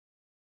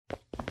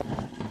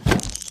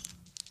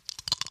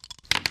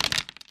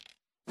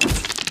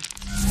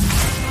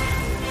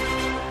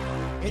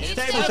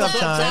Tabletop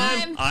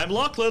time. I'm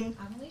Lachlan.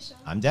 I'm Alicia.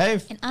 I'm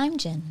Dave. And I'm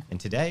Jen. And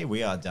today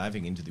we are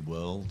diving into the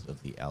world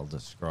of the Elder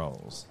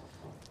Scrolls.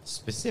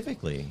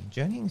 Specifically,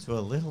 journeying to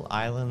a little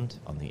island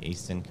on the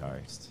eastern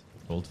coast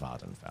called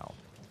Vardenfell.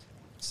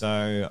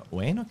 So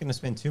we're not going to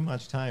spend too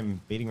much time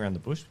beating around the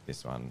bush with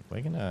this one.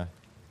 We're going to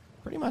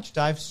pretty much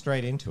dive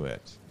straight into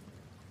it.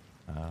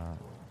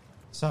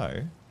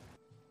 So,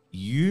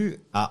 you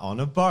are on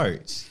a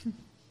boat.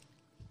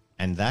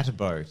 And that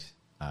boat,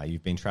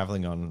 you've been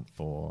traveling on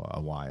for a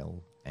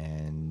while.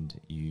 And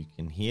you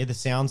can hear the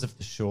sounds of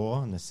the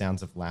shore and the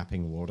sounds of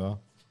lapping water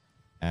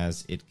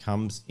as it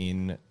comes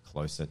in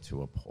closer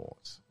to a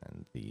port.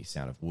 And the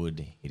sound of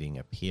wood hitting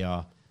a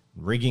pier,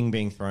 rigging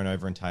being thrown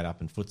over and tied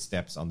up, and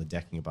footsteps on the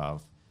decking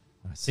above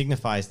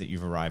signifies that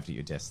you've arrived at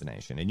your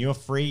destination. And you're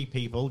free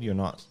people. You're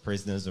not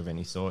prisoners of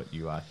any sort.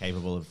 You are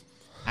capable of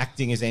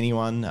acting as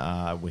anyone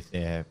with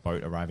their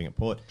boat arriving at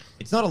port.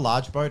 It's not a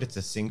large boat. It's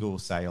a single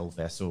sail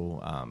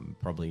vessel.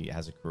 Probably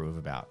has a crew of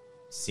about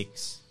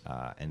 6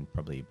 and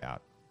probably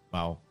about,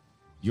 well,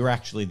 you're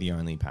actually the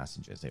only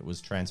passengers. It was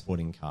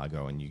transporting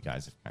cargo, and you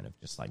guys have kind of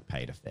just like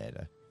paid a fare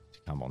to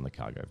come on the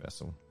cargo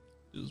vessel.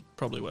 This is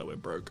probably why we're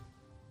broke.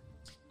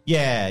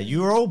 Yeah,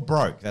 you were all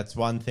broke. That's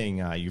one thing.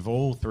 You've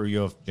all, through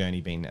your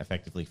journey, been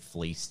effectively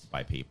fleeced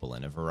by people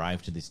and have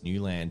arrived to this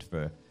new land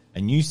for a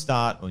new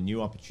start or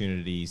new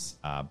opportunities,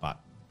 but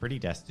pretty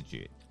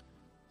destitute.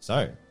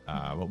 So,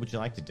 what would you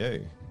like to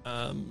do?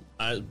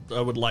 I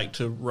would like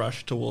to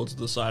rush towards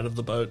the side of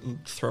the boat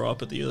and throw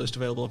up at the earliest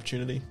available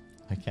opportunity.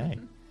 Okay.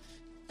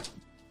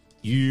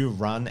 You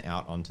run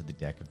out onto the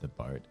deck of the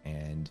boat,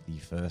 and the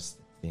first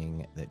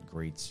thing that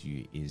greets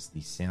you is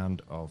the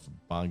sound of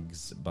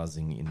bugs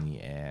buzzing in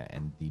the air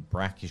and the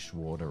brackish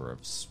water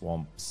of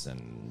swamps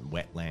and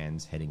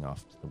wetlands heading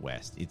off to the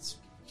west. It's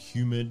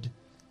humid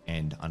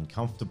and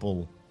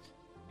uncomfortable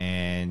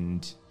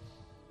and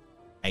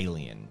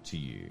alien to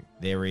you.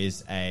 There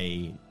is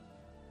a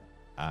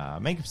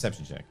make a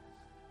perception check.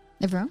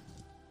 Everyone?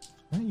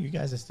 Oh, you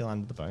guys are still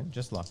under the boat,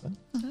 just Lachlan.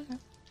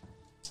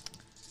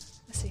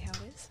 Let's see how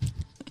it is.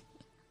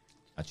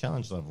 A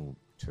challenge level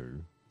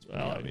 2.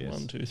 Well, I mean,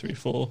 1, 2, 3,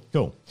 4.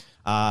 Cool.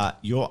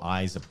 Your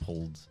eyes are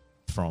pulled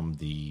from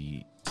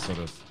the sort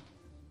of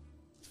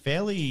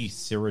fairly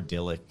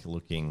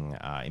Cyrodiilic-looking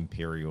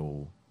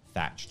imperial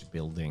thatched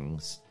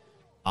buildings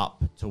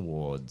up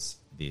towards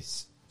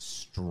this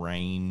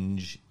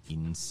strange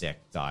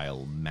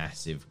insectile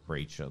massive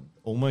creature,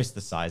 almost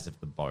the size of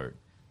the boat,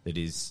 that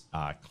is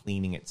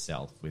cleaning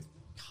itself with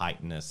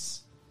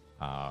chitinous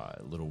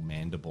little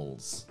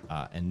mandibles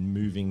and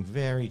moving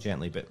very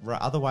gently, but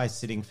otherwise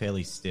sitting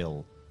fairly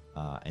still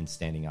and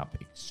standing up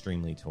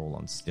extremely tall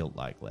on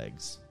stilt-like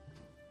legs.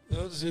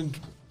 That's in.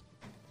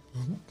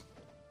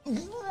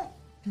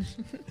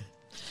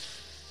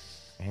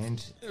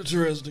 And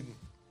Interesting.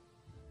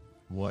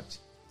 what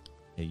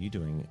are you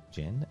doing,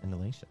 Jen and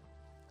Alicia?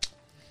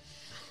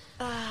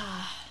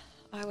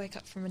 I wake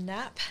up from a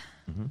nap.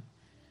 Mm-hmm.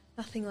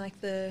 Nothing like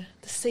the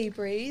sea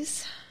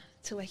breeze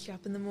to wake you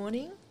up in the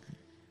morning.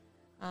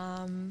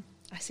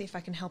 I see if I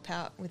can help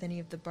out with any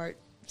of the boat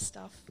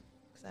stuff,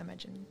 because I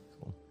imagine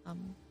Cool.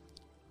 I'm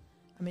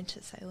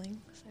into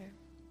sailing. So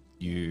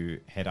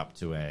You head up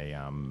to a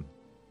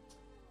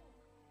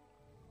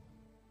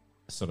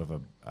sort of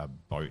a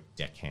boat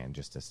deckhand,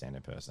 just a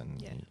standard person.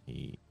 Yeah.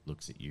 He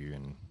looks at you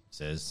and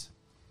says,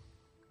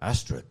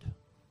 Astrid,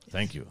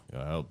 thank you.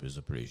 Your help is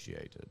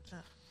appreciated.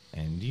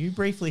 And you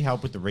briefly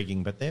help with the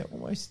rigging, but they're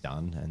almost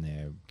done, and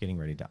they're getting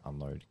ready to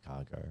unload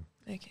cargo.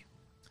 okay,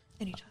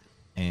 anytime.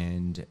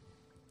 And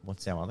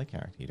what's our other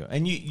character you do?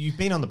 And you've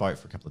been on the boat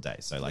for a couple of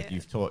days, so like Yeah.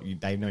 you've taught,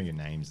 they know your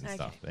names and Okay.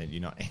 stuff.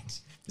 You're not.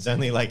 There's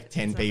only like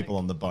 10 It's not people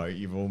like- on the boat.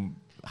 You've all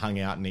hung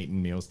out and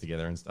eaten meals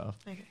together and stuff.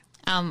 Okay.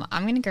 I'm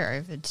going to go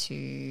over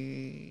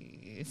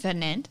to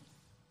Ferdinand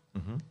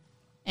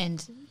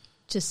and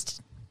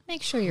just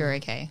make sure you're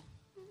okay.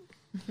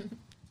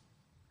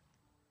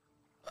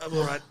 I'm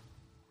all right.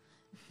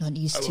 Not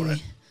used I'm to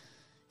alright.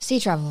 sea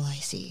travel, I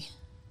see.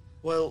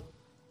 Well,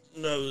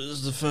 no, this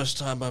is the first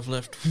time I've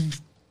left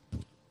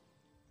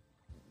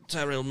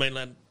Tamriel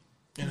mainland.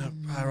 You know,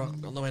 High Rock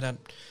on the way down.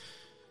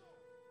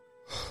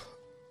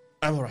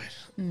 I'm all right.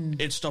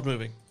 It stopped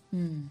moving.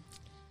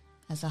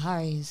 As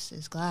Ahari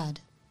is glad.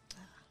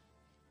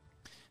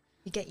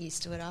 You get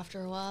used to it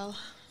after a while.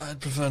 I'd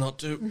prefer not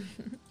to.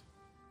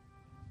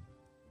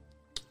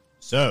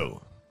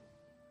 So,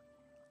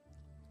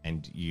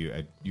 and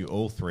you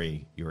all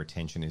three, your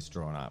attention is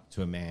drawn up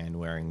to a man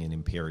wearing an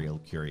imperial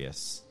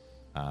cuirass,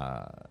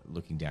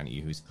 looking down at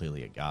you, who's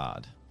clearly a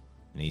guard,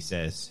 and he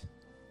says,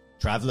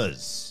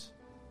 "Travelers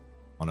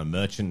on a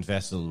merchant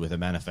vessel with a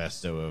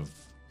manifesto of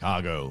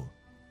cargo,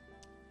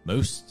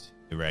 most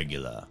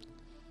irregular.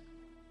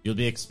 You'll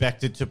be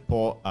expected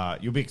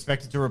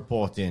to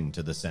report in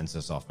to the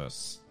census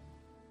office.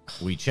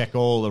 We check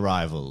all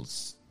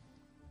arrivals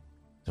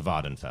to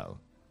Vardenfell."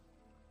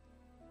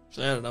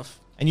 Fair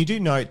enough. And you do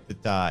note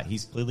that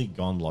he's clearly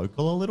gone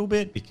local a little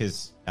bit,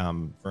 because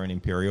for an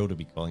Imperial to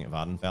be calling it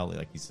Vardenfell,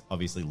 like, he's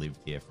obviously lived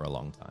here for a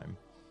long time.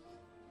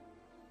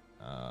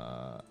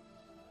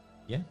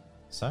 Yeah.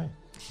 So,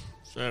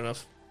 Fair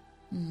enough.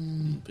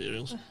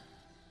 Imperials.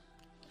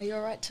 Are you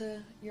alright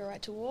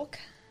to walk?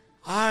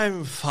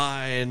 I'm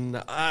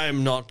fine.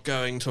 I'm not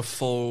going to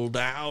fall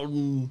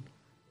down.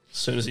 As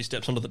soon as he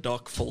steps onto the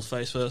dock, full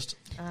face first.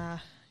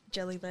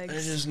 Jelly I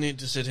legs. just need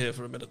to sit here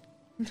for a minute.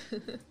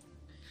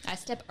 I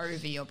step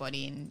over your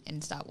body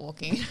and start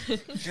walking.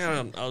 Carry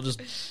on. I'll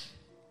just...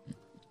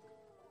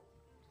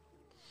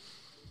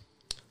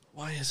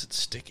 Why is it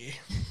sticky?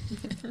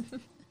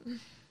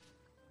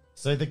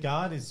 so the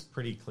guard is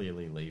pretty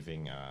clearly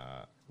leaving.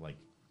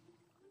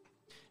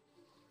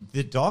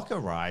 The dock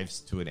arrives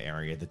to an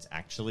area that's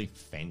actually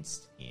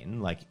fenced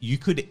in. Like, you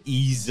could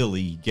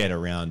easily get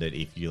around it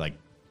if you, like,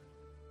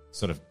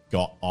 sort of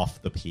got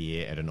off the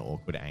pier at an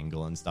awkward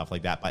angle and stuff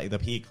like that. But the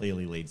pier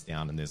clearly leads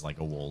down and there's,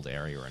 like, a walled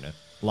area and a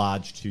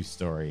large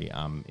 2-story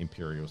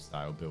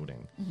Imperial-style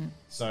building. Mm-hmm.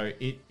 So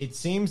it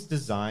seems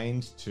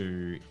designed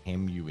to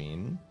hem you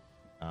in.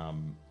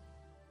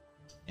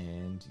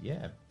 And,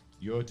 yeah,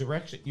 you're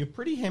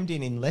pretty hemmed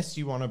in unless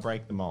you want to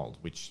break the mold,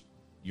 which...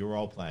 You're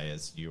all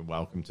players. You're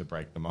welcome to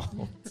break the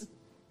mold.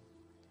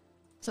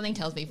 Something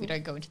tells me if we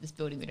don't go into this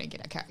building, we don't get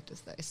our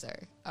characters, though. So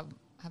I'm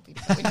happy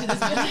to go into this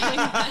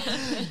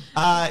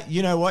building.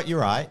 You know what?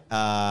 You're right.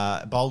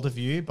 Bold of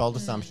you. Bold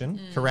assumption.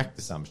 Correct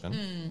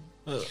assumption.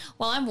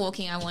 While I'm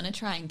walking, I want to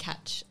try and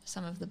catch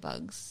some of the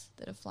bugs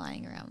that are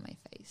flying around my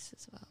face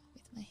as well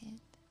with my hand.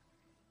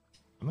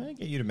 I'm going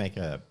to get you to make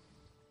a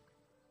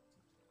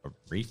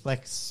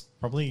reflex,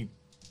 probably,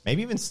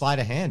 maybe even sleight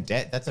of hand.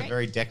 That's a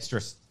very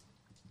dexterous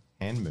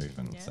hand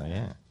movement. So,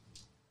 yeah.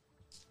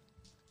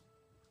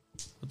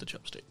 With the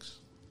chopsticks.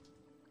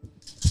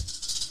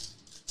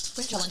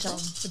 Where's Challenge that level.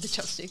 from? With the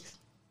chopsticks.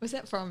 Where's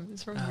that from?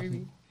 It's from a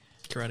movie.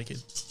 Karate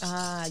Kid.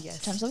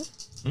 Yes. Challenge level?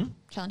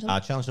 Challenge level?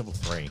 Challenge level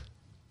 3.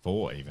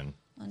 4 even.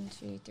 1,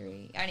 2,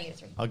 3. I only get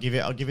 3. I'll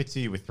give it to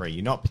you with 3.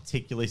 You're not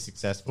particularly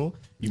successful.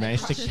 You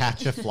managed to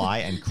catch a fly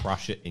and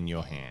crush it in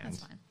your hand.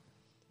 That's fine.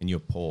 In your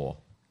paw.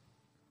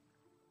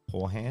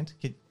 Paw hand?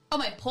 Oh,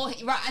 my paw. Right,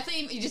 I thought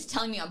you were just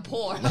telling me I'm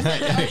poor. I was like,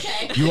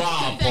 okay. You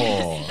are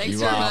poor. Thanks You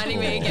for are reminding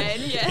me poor. again.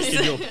 Yes.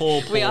 In your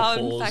paw, We are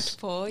paws. in fact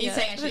poor. You're Yeah.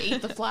 saying I should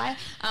eat the fly?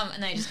 And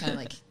then I just kind of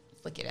like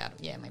flick it out.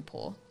 Yeah, my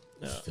paw.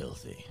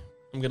 Filthy.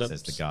 I'm going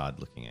Says the to guard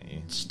looking at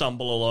you.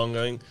 stumble along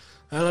going,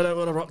 "Well, I don't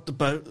want to rock the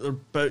boat. The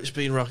boat's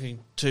been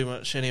rocking too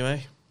much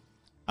anyway."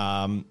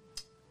 And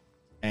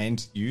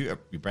you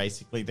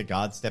basically, the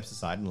guard steps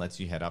aside and lets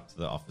you head up to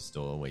the office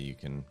door where you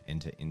can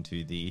enter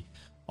into the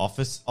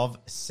office of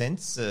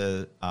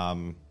censor.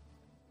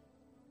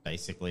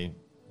 Basically,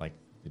 like,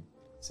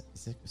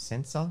 is it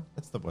censor?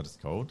 That's what it's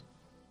called.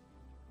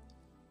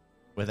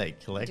 Where they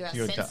collect Do our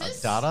your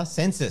census? data.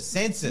 Census.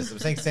 I'm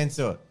saying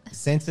censor.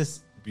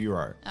 Census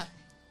Bureau. Oh.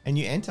 And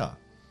you enter.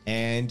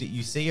 And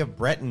you see a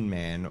Breton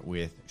man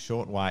with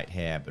short white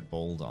hair but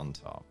bald on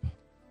top.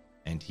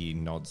 And he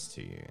nods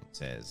to you and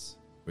says,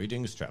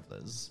 "Greetings,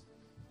 travelers.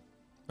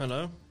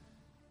 Hello.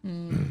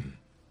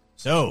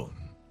 So,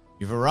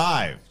 you've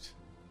arrived.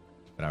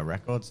 But our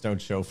records don't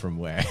show from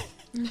where.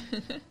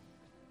 It's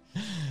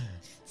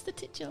the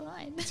titular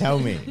line. Tell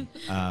me."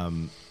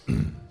 And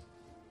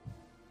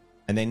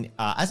then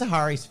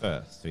Azahari's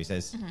first. So he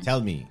says,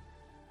 "Tell me,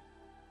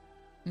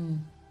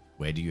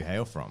 where do you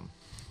hail from?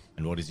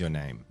 And what is your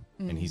name?"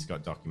 And he's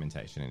got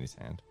documentation in his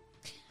hand.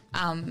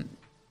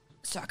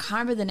 So I can't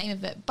remember the name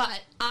of it,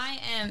 but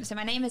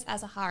my name is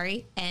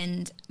Azahari,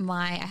 and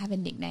I have a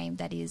nickname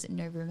that is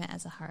No Rumor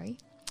Azahari,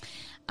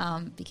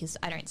 because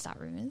I don't start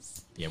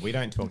rumors. Yeah, we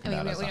don't talk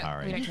about we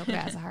Azahari. don't talk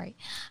about Azahari.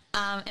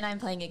 And I'm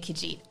playing a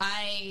Khajiit.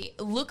 I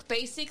look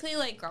basically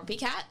like Grumpy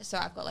Cat, so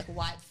I've got like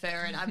white fur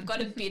and I've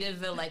got a bit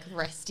of a like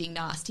resting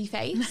nasty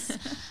face.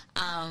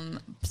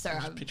 So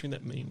I'm Picturing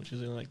that meme, which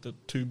is like the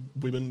two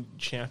women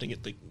shouting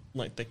at the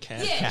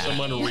cat. Yeah.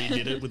 Someone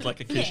redid it with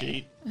like a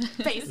Khajiit.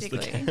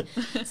 basically.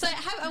 So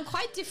I'm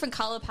quite different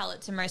color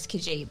palette to most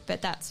Khajiit,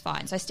 but that's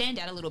fine. So I stand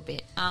out a little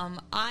bit.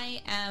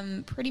 I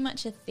am pretty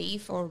much a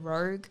thief or a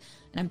rogue,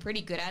 and I'm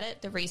pretty good at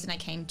it. The reason I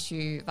came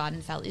to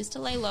Vardenfell is to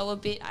lay low a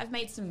bit. I've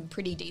made some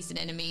pretty decent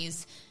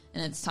enemies,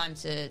 and it's time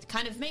to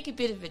kind of make a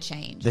bit of a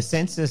change. The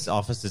census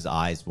officer's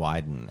eyes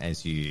widen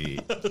as you...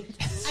 I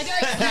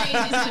don't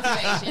explain this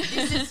situation.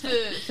 This is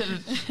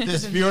for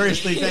just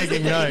furiously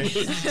taking notes.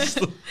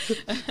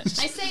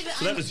 I say that,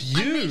 So that was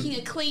you. I'm making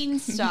a clean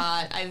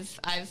start.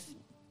 I've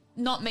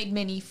not made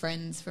many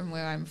friends from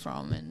where I'm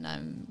from, and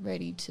I'm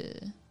ready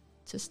to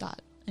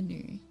start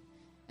anew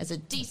as a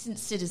decent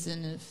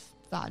citizen of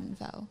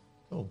Vardenfell.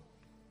 Cool.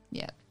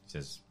 Yeah. He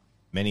says,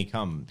 "Many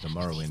come to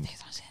Morrowind. I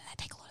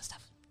take a lot of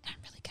stuff. I'm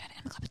really good at it.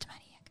 I'm a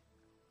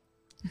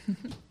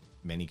kleptomaniac.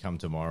 Many come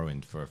to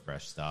Morrowind for a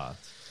fresh start."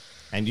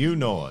 And you,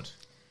 Nord.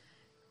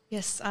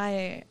 Yes,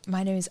 my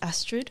name is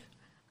Astrid.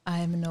 I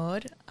am a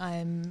Nord.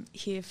 I'm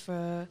here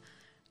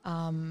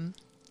I'm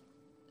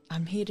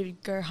here to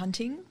go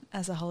hunting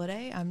as a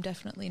holiday. I'm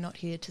definitely not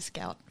here to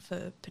scout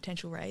for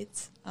potential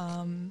raids.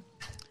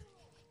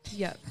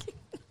 Yep.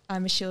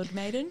 I'm a shield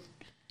maiden.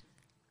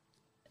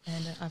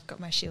 And I've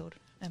got my shield.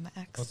 and my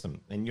axe.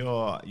 Awesome. And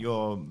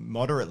you're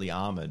moderately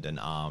armored and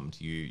armed.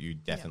 You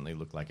definitely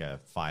look like a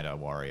fighter,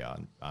 warrior,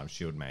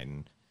 shield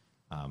maiden.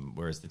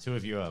 Whereas the two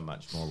of you are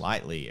much more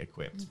lightly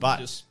equipped. But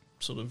Just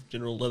sort of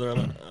general leather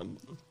armor.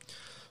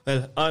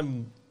 Well,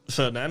 I'm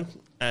Ferdinand.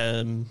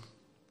 I'm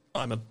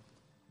a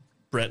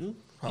Breton.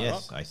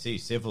 yes, I see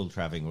civil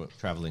traveling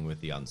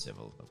with the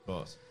uncivil, of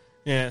course.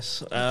 Yes.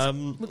 Looks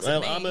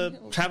Well, at I'm a me.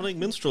 traveling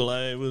minstrel.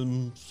 I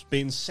was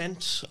being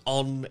sent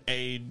on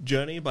a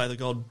journey by the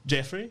god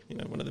Geoffrey. You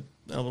know, one of the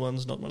elven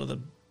ones, not one of the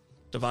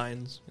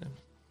divines. You know.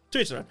 To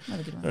each their own. Not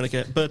a good I one. don't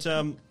care. But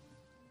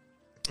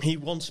he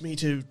wants me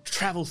to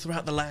travel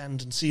throughout the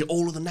land and see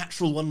all of the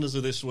natural wonders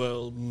of this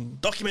world,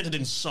 documented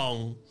in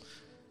song.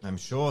 I'm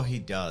sure he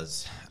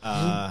does.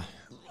 I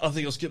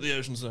think I'll skip the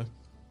oceans, though.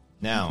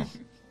 Now,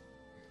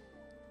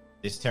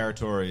 this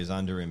territory is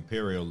under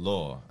imperial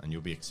law, and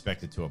you'll be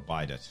expected to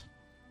abide it.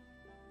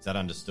 Is that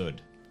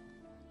understood?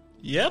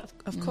 Yep,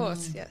 Of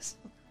course, yes.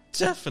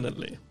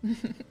 definitely.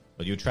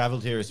 Well, you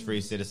traveled here as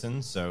free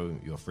citizens, so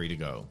you're free to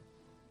go.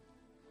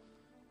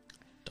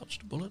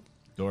 Dodged a bullet.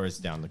 Door is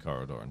down the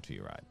corridor and to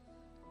your right.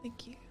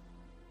 Thank you.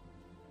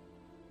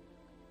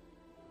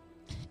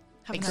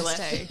 Have Big a nice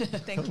celeb. day.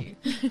 Thank you.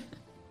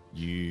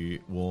 You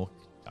walk.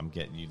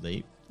 You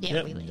leave. Yeah,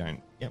 Yep. we You leave.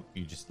 don't. Yep.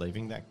 You just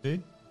leaving that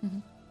dude.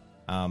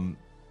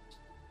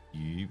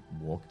 You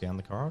walk down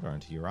the corridor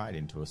and to your right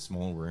into a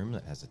small room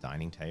that has a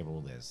dining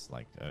table. There's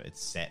like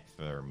it's set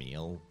for a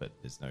meal, but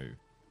there's no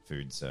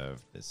food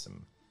served. There's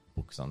some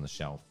books on the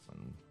shelf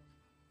and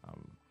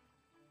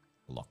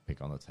a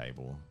lockpick on the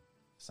table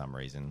for some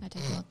reason. I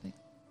take the lockpick.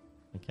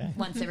 Okay.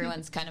 Once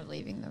everyone's kind of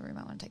leaving the room,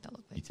 I want to take that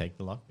You lockpick. take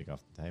the lockpick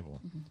off the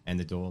table, and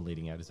the door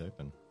leading out is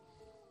open.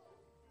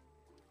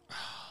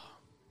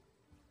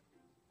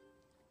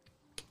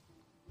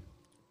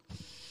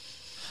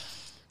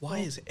 Why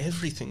is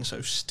everything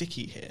so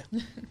sticky here?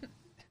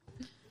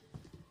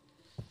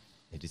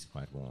 It is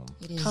quite warm.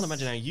 It is. Can't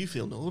imagine how you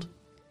feel, Nord.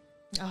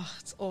 Oh,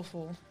 it's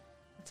awful.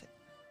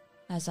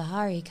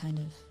 Azahari kind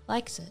of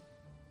likes it.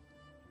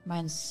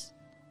 Mine's,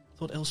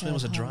 Thought elsewhere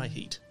was a dry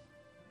heat.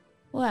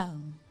 well,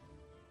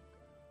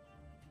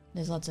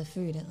 there's lots of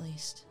food at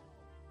least.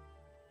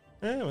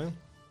 Yeah, well.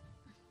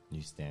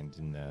 You stand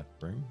in the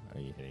room. Or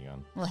are you heading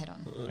on? We'll head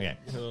on. Okay.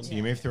 So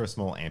you move through a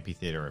small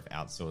amphitheater of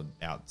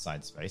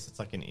outside space. It's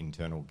like an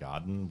internal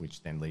garden,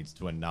 which then leads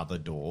to another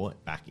door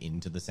back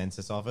into the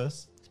census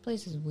office. This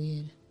place is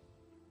weird.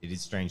 It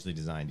is strangely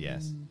designed,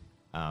 yes.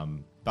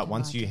 But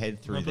once you head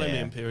I through blame the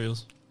there,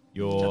 Imperials. Can't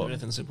do you're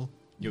anything simple.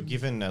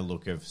 given a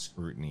look of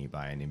scrutiny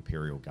by an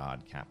Imperial Guard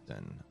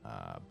captain.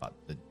 But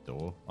the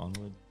door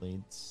onward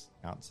leads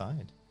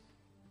outside.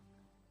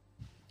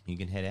 You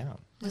can head out.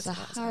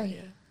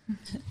 Azahari.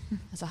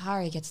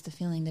 Azahari gets the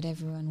feeling that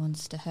everyone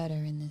wants to hurt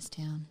her in this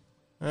town.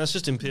 It's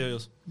just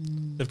Imperials.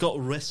 They've got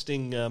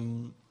resting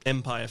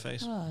Empire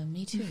face. Oh,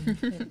 me too.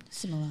 Bit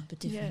similar, but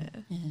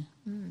different. Yeah.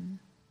 And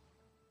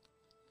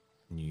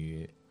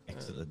you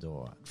exit the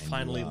door. And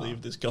Finally you are-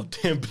 leave this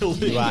goddamn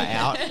building. You are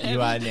out.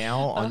 You are now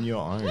on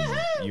your own.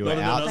 You are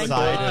Not another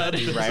outside of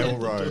the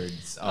guard.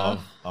 railroads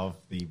of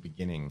the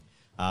beginning.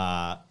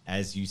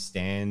 As you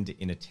stand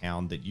in a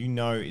town that you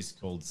know is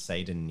called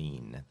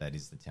Seyda-Neen. That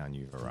is the town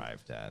you've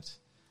arrived at.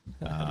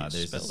 How do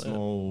you There's a spell that?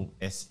 small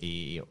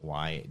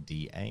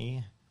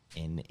Seydaneen.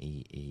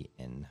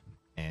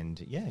 And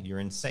yeah, you're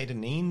in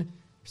Seyda-Neen.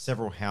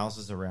 Several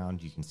houses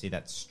around. You can see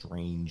that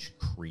strange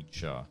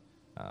creature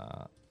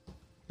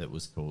that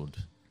was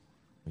called...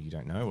 Well, you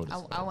don't know what it's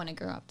called. I want to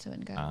go up to it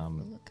and go, have a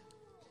look.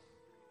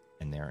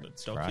 And there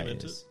Let's it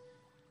document is. it.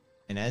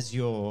 And as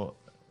you're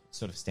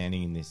sort of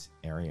standing in this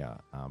area,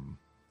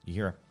 you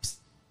hear a psst,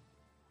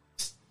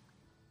 psst.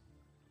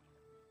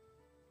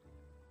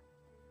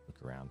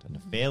 Look around, and a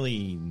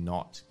fairly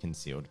not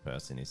concealed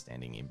person is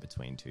standing in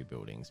between two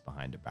buildings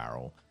behind a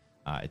barrel.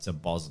 It's a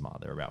Bosma.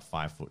 They're about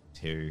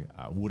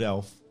 5'2", wood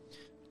elf,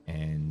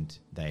 and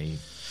they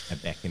are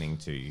beckoning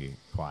to you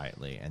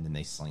quietly, and then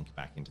they slink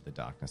back into the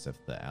darkness of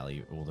the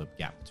alley, or the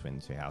gap between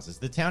the two houses.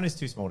 The town is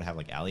too small to have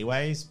like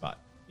alleyways, but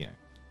you know,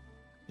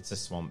 it's a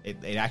swamp.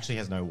 It actually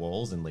has no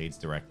walls and leads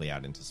directly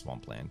out into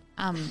swampland.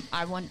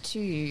 I want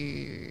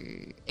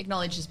to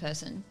acknowledge this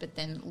person, but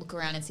then look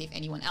around and see if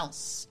anyone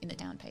else in the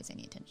town pays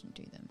any attention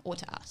to them or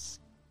to us,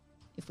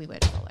 if we were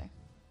to follow.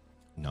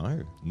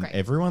 No, Great.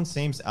 everyone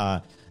seems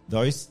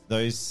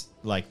those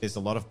like there's a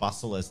lot of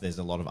bustle as there's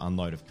a lot of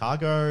unload of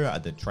cargo.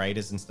 The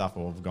traders and stuff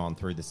all have gone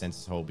through the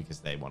census hall because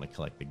they want to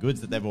collect the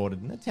goods that they've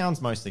ordered, and the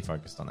town's mostly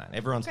focused on that.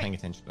 Everyone's Great. paying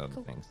attention to other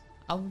Cool. things.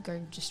 I'll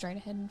go just straight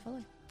ahead and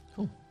follow.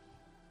 Cool.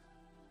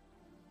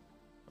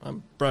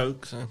 I'm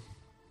broke, so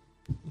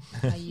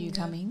Are you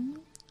coming?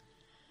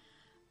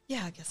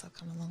 Yeah, I guess I'll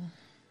come along.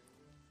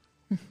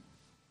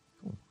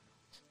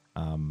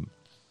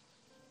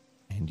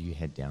 And you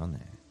head down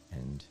there,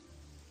 and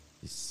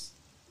this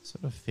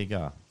sort of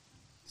figure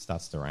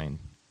starts to rain.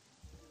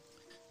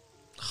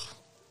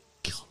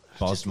 God, I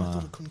Bosma.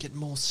 thought it couldn't get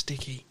more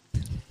sticky.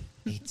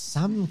 It's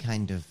some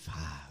kind of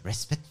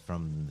respite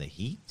from the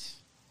heat.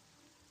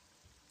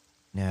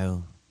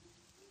 No,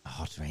 a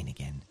hot rain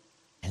again.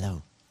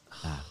 Hello,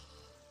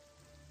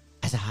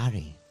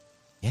 Azahari,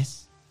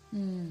 yes?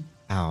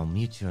 Our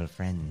mutual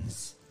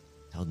friends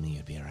told me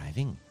you'd be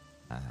arriving.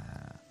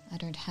 I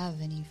don't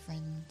have any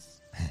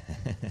friends.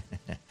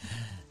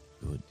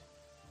 Good.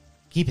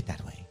 Keep it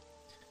that way.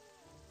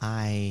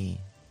 I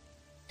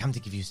come to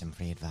give you some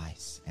free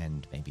advice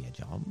and maybe a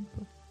job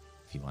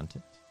if you want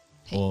it.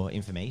 Hey. Or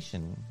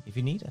information if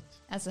you need it.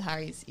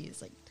 Azahari's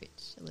ears like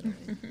twitch a little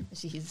bit.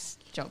 She his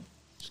job.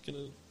 Just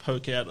gonna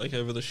poke out like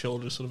over the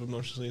shoulder, sort of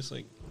emotionally. It's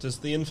like, does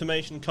the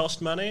information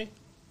cost money?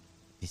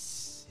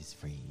 This is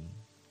free.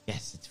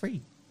 Yes, it's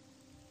free.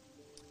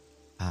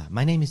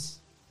 My name is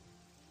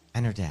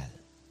Anardell.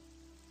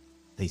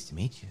 Pleased to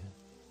meet you.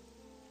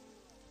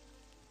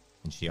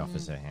 And she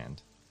offers her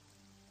hand.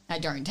 I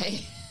don't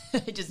take. I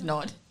just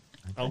nod.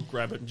 I'll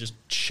grab it and just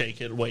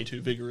shake it way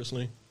too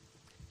vigorously.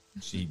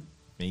 She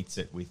meets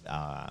it with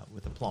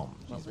aplomb.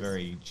 She's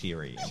very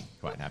cheery and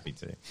quite happy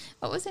to.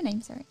 What was her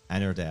name? Sorry.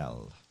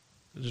 Anardell.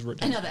 Just wrote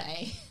down Another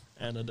A.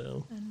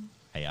 Anadel.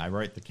 Hey, I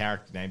wrote the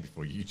character name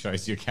before you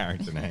chose your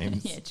character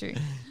names. Yeah, true.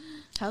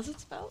 How's it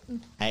spelled?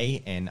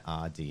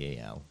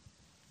 Anrdel.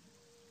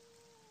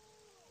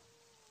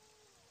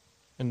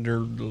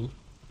 Anderdel.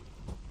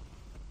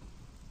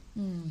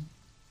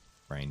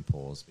 Rain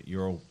pours, but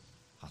you're all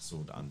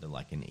hustled under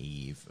like an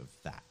eave of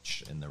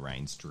thatch and the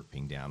rain's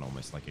dripping down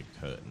almost like a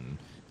curtain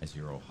as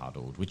you're all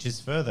huddled, which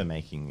is further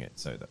making it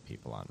so that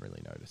people aren't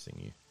really noticing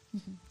you.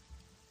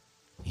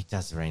 It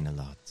does rain a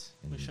lot.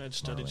 in Wish I'd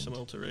studied some Morrowind.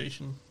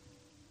 alteration.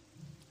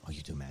 Oh,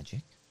 you do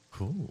magic?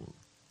 Cool.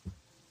 A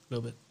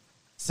little bit.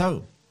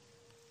 So,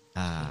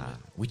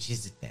 which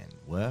is it then?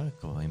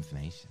 Work or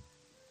information?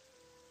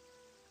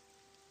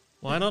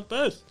 Why not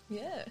both?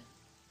 Yeah.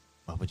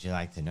 What would you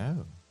like to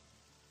know?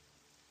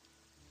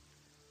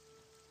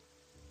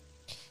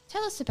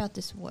 Tell us about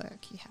this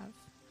work you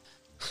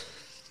have.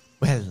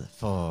 Well,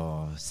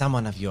 for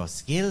someone of your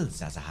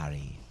skills,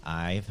 Azahari,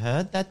 I've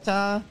heard that,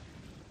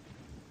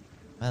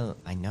 well,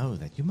 I know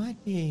that you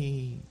might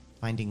be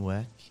finding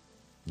work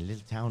in a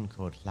little town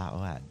called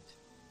Laoad.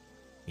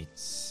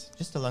 It's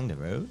just along the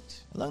road,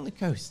 along the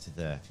coast to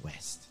the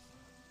west.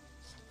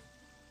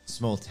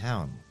 Small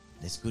town.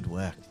 There's good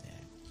work there.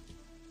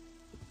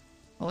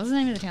 What was the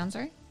name of the town?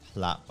 Sorry.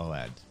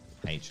 Laoad.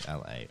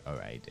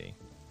 Hlaoad.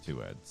 2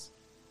 words.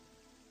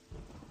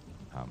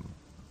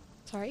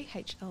 Sorry,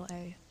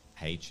 HLA.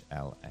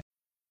 HLA.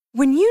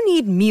 When you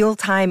need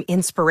mealtime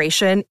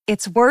inspiration,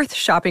 it's worth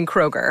shopping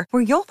Kroger,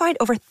 where you'll find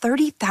over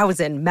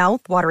 30,000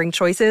 mouth-watering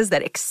choices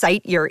that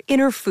excite your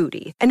inner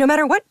foodie. And no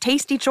matter what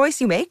tasty choice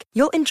you make,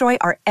 you'll enjoy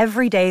our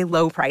everyday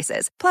low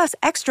prices, plus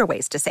extra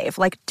ways to save,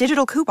 like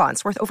digital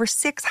coupons worth over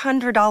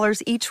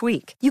 $600 each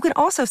week. You can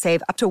also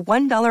save up to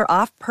 $1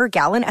 off per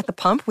gallon at the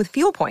pump with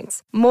fuel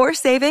points. More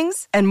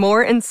savings and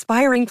more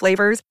inspiring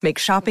flavors make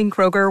shopping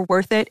Kroger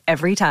worth it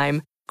every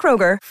time.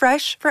 Kroger,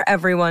 fresh for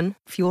everyone.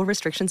 Fuel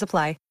restrictions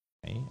apply.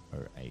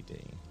 A-O-A-D.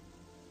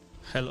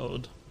 Hello.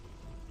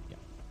 Yeah.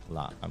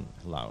 Laoad.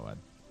 Hello.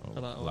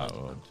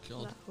 Laoad.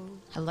 God.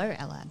 Hello,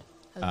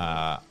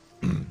 Elad.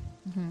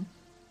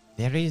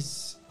 There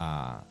is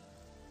a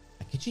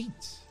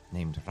Khajiit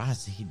named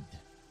Razid,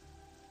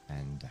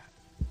 and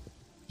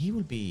he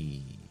will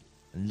be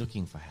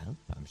looking for help,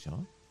 I'm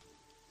sure.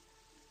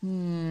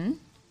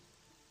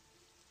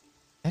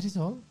 That is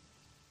all.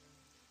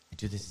 I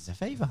do this as a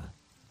favor.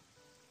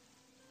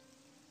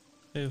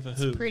 Favor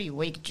for who? Pretty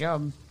weak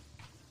job.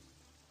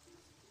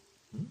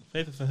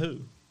 Favor for who?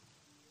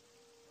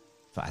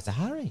 For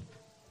Azahari.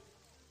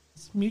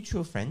 It's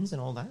mutual friends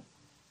and all that.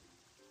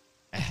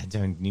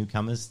 Don't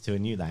newcomers to a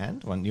new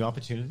land want new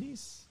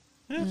opportunities?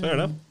 Yeah, fair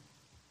enough.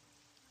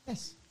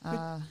 Yes.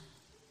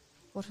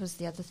 What was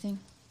the other thing?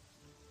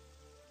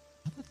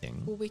 Other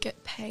thing. Will we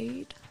get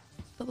paid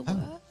for the Oh.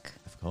 work?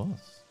 Of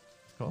course.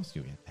 Of course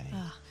you'll get paid.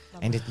 Ah,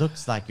 And it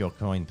looks like your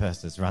coin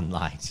purses run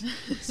light.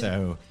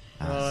 So,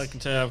 Well, I can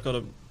tell you I've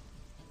got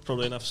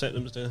probably enough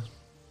symptoms to,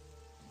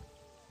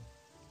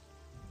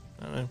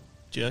 I don't know,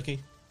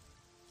 jerky.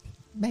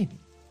 maybe.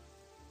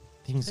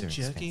 Things Is are it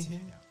jerky expensive.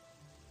 here?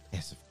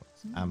 Yes, of course.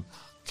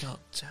 God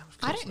damn. of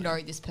I course don't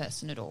know this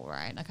person at all,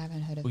 right? Like I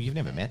haven't heard of. Well, you've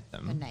never her- met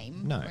them. Her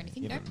name No, or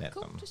anything. you No, haven't met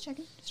cool. them. Just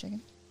checking. Just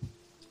checking.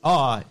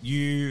 Oh,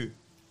 you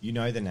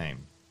know the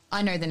name.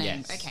 I know the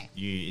name. Yes. Okay.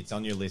 It's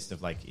on your list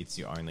of like it's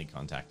your only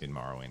contact in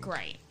Morrowind.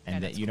 Great. And No,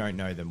 that that's you cool. don't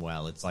know them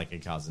well. It's like a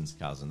cousin's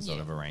cousin sort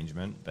Yeah. of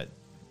arrangement. But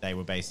they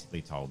were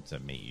basically told to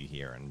meet you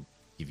here and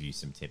give you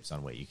some tips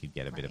on where you could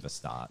get a bit of a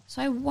start.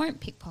 So I won't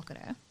pickpocket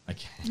her.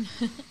 Okay.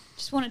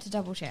 Just wanted to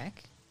double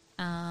check.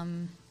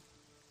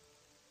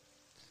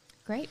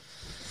 Great.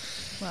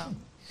 Well,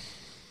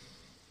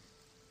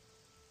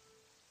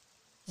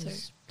 So-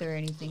 is there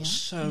anything else?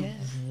 So, Yeah.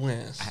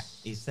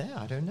 west. Is there?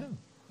 I don't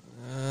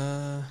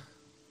know.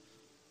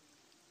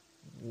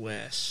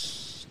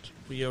 West.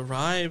 We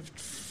arrived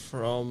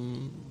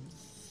from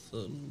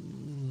the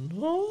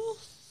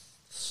north,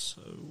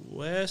 so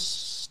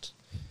west.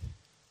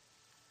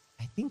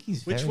 I think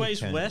he's Which very way's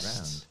turned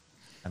west?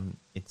 around.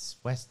 It's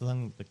west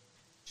along the.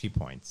 She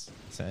points.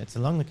 So it's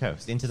along the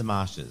coast into the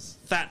marshes.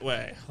 That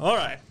way. All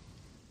right.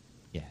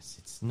 Yes,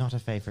 it's not a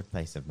favorite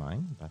place of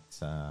mine, but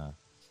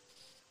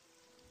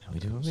we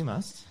do what we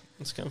must.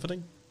 It's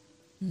comforting.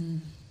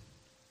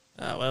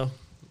 Ah, well,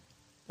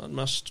 one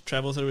must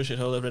travel through a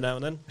shithole every now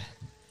and then.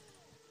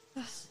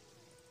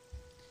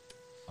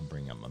 I'll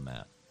bring up my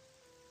map.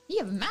 You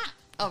have a map.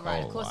 Oh,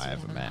 right. Of course I you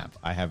have a map.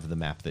 I have the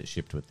map that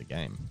shipped with the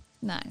game.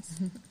 Nice.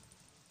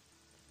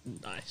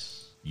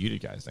 Nice. You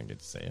guys don't get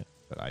to see it,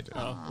 but I do.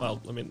 Oh,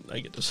 well, I mean, I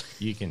get to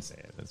see. You can see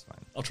it. That's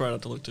fine. I'll try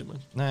not to look too much.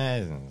 No,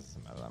 it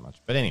doesn't matter that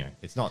much. But anyway,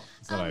 it's not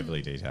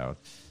overly detailed.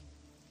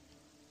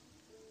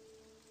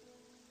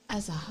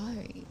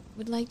 Azahari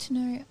would like to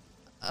know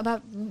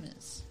about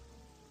rumors.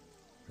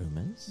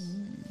 Rumors?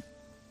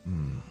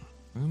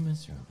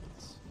 Rumors.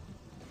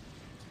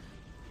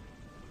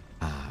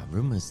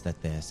 Rumors that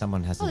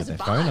someone hasn't got there's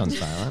their a phone bard. on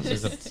silent.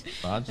 There's a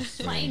bard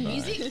just Playing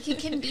swinging by. music?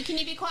 Can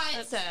you be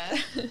quiet, sir?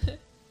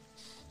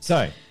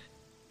 So,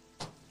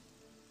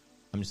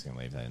 I'm just going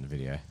to leave that in the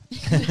video.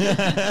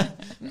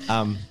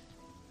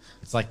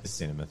 It's like the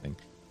cinema thing.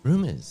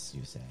 Rumors,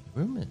 you say?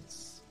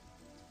 Rumors.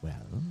 Well,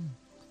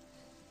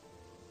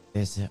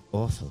 there's an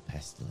awful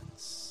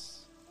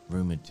pestilence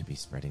rumored to be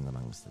spreading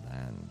amongst the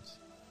land.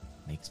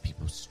 Makes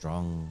people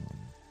strong and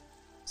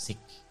sick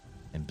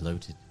and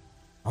bloated.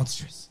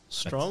 Monstrous.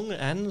 Strong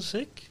and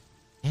sick?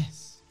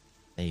 Yes.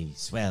 They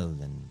swell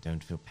and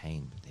don't feel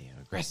pain, but they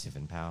are aggressive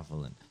and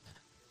powerful and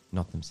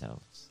not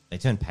themselves. They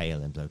turn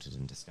pale and bloated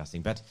and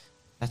disgusting, but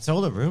that's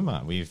all a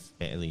rumor. We've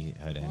barely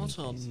heard any What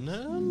on cases.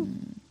 earth?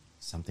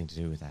 Something to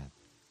do with that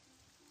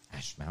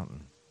Ash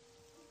Mountain.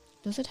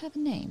 Does it have a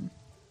name?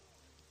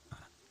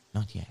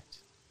 Not yet.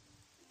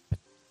 But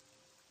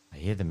I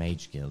hear the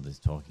Mage Guild is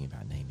talking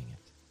about naming it.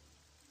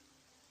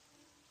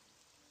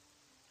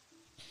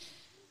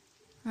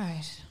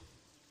 Right.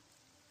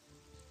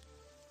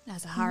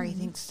 Azahari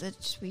thinks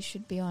that we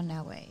should be on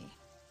our way.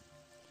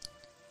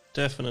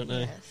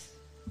 Definitely. Yes.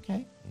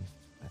 Okay. If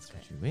that's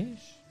what you wish.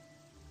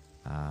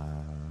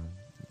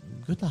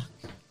 Good luck.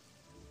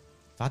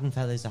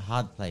 Vardenfell is a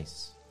hard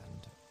place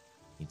and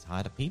needs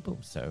harder people,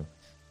 so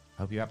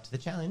hope you're up to the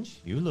challenge.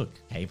 You look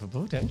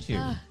capable, don't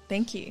you?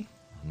 Thank you.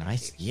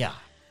 Nice gear.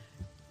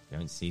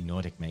 Don't see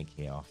Nordic make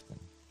here often.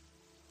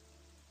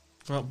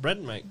 Well,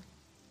 bread make.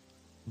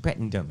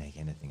 Breton don't make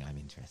anything I'm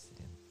interested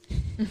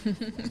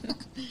in.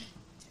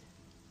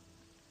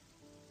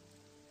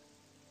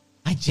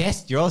 I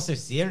jest. You're all so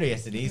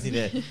serious and easy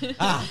to...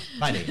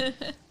 funny.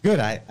 Good.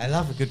 I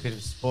love a good bit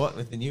of sport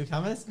with the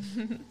newcomers.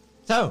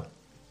 So,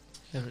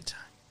 Every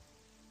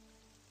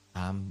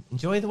time.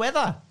 enjoy the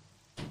weather.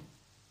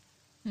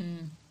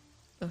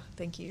 Oh,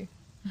 thank you.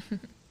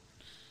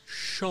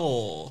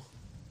 Sure.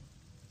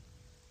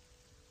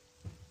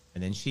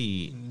 And then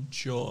she...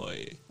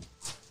 Enjoy.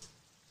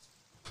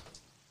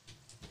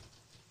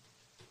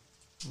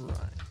 Right.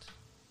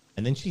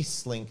 And then she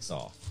slinks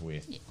off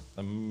with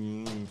a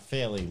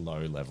fairly low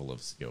level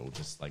of skill,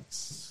 just like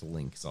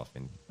slinks off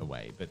in a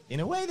way. But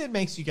in a way that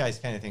makes you guys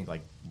kind of think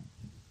like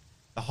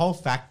the whole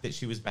fact that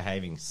she was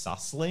behaving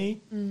sussly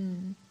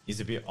is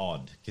a bit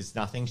odd because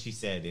nothing she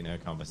said in her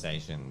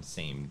conversation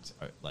seemed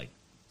like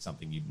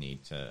something you'd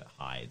need to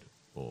hide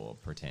or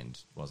pretend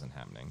wasn't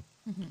happening.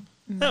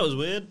 That was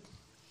weird.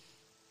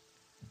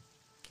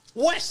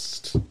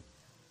 West!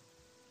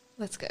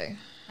 Let's go.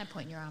 I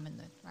point your arm in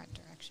the right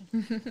direction.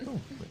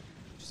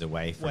 Which is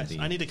away from West. the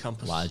I need a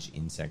compass. large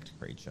insect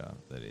creature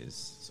that is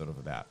sort of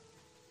about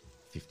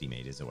 50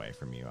 meters away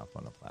from you up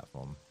on a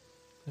platform.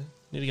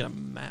 Need to get a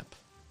map.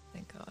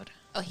 Thank God.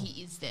 Oh,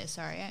 he is there.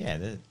 Sorry. Yeah,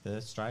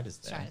 the Strider's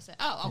there. Strider's there.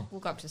 Oh, we'll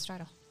go up to the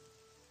Strider.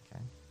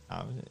 Okay.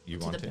 You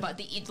To want the, to? but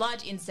the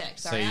large insect.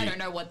 So Sorry, I you- don't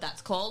know what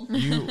that's called.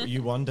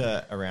 you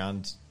wander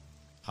around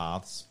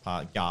paths,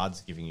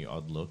 guards giving you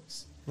odd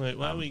looks. Wait,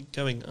 why are we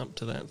going up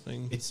to that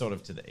thing? It's sort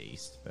of to the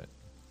east, but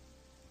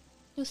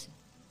You'll see.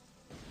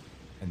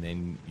 and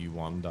then you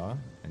wander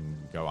and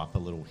go up a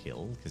little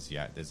hill because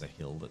there's a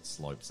hill that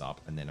slopes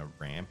up, and then a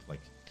ramp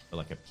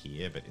like a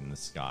pier, but in the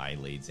sky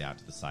leads out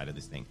to the side of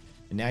this thing.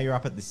 And now you're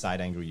up at this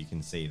side angle. You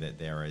can see that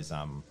there is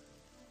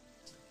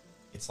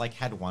it's like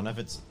had one of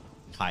its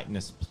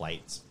chitinous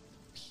plates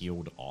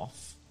peeled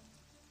off,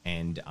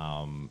 and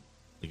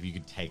like you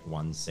could take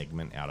one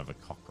segment out of a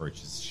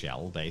cockroach's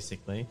shell,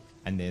 basically,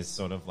 and there's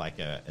sort of like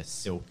a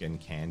silk and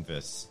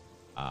canvas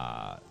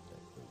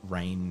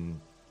rain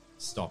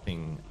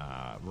stopping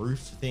roof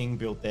thing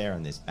built there,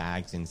 and there's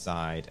bags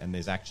inside, and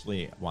there's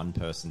actually one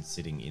person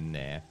sitting in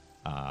there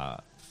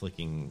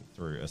flicking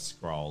through a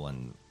scroll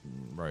and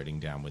writing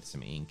down with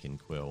some ink and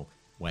quill,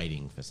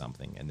 waiting for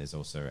something. And there's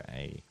also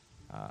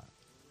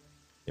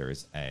there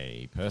is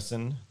a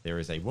person, there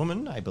is a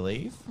woman, I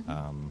believe.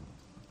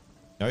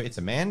 No, it's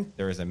a man.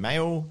 There is a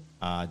male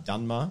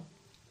Dunmer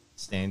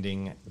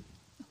standing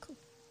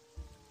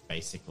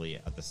basically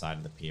at the side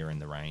of the pier in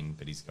the rain,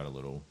 but he's got a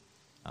little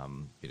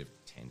bit of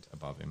tent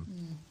above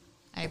him.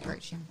 I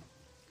approach him.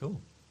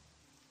 Cool.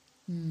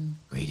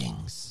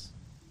 Greetings.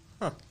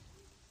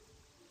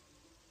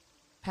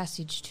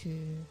 Passage to.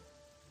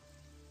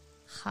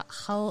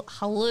 Hello.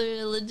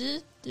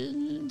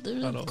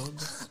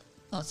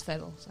 Oh, it's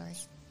Fable. Sorry.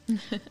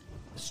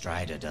 The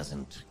Strider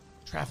doesn't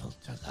travel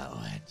to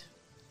Laoed.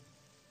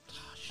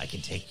 I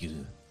can take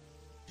you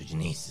to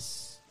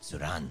Genesis,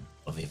 Suran,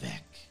 or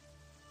Vivek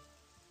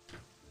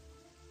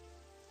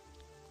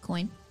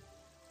Coin.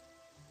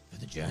 for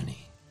the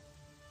journey.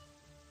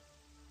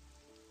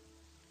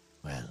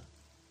 Well,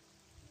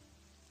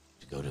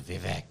 to go to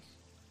Vivek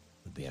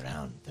would be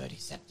around 30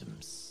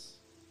 septims.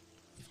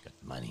 You've got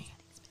the money.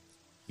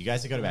 You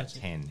guys have got about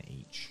 10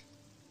 each.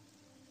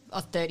 Oh,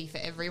 30 for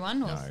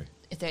everyone? Or No.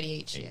 30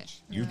 each, yeah.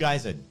 You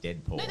guys are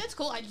dead poor. No, that's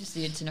cool. I just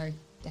needed to know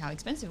how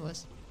expensive it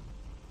was.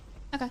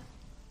 Okay.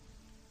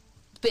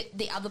 But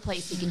the other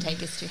place you can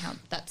take us to, how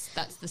that's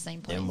the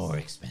same place. They're more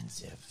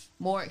expensive.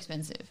 More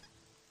expensive.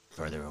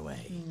 Further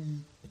away.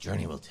 The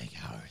journey will take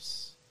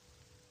hours.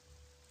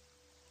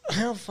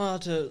 How far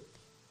to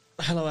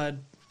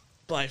Hallowad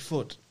by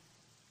foot?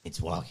 It's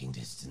walking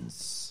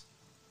distance.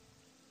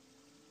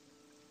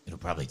 It'll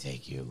probably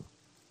take you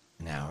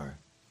an hour.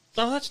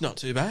 Oh, that's not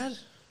too bad.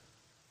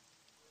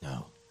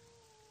 No.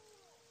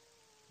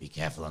 Be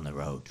careful on the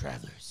road,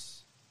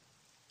 travelers.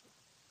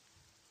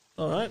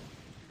 All right.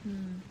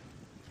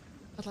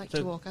 I'd like So-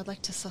 to walk. I'd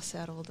like to suss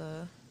out all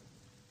the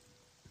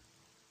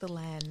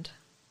land.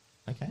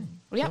 Okay. Well,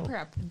 cool. yeah, we're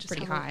up And just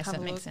pretty have a- high, so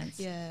have that a makes look. sense.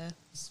 Yeah.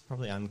 It's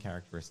probably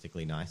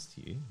uncharacteristically nice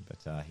to you,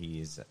 but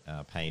he is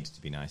paid to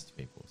be nice to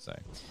people. So,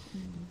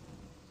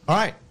 all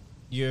right,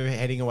 you're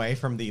heading away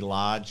from the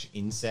large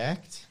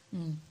insect,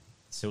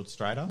 Silt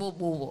Strider. We'll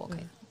walk,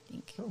 I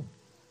think. Cool.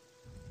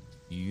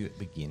 You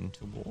begin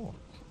to walk.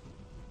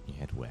 You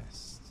head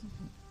west,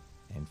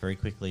 and very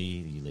quickly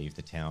you leave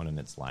the town and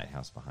its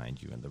lighthouse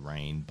behind you, and the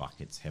rain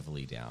buckets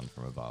heavily down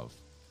from above.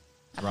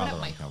 It's I put rather up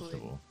my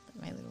uncomfortable.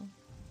 hood, my little...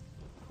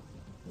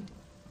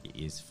 Your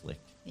ears flick.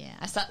 Yeah,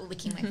 I start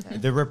licking my toe.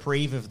 The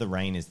reprieve of the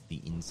rain is the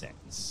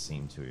insects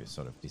seem to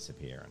sort of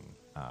disappear,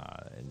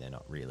 and they're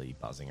not really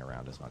buzzing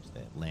around as much.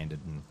 They're landed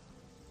and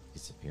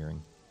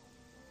disappearing,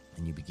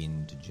 and you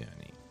begin to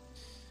journey.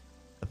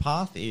 The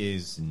path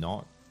is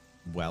not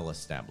well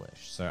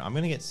established, so I'm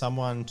going to get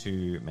someone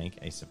to make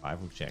a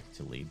survival check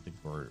to lead the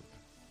group.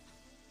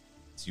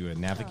 So you are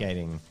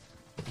navigating.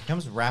 It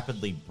becomes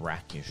rapidly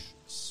brackish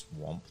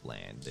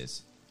swampland.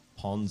 There's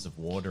ponds of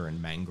water and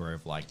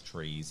mangrove-like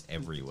trees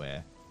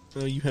everywhere.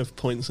 Oh, you have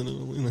points in it,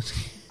 isn't it?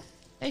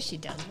 No, she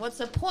doesn't. What's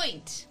the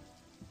point?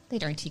 They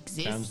don't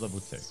exist. Sounds level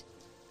 2.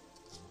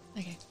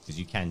 Okay. Because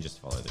you can just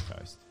follow the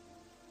coast.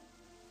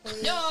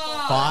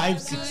 No! 5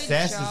 Good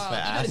successes job. for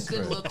You got a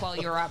Astrid. good look while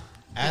you're up.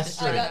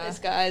 Astrid,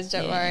 guys.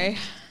 Don't worry.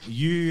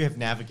 you have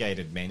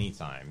navigated many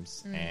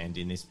times, and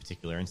in this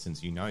particular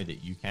instance, you know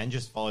that you can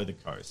just follow the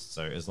coast.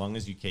 So as long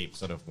as you keep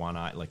sort of one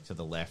eye, like to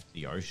the left,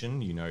 the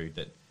ocean, you know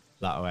that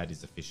Laoad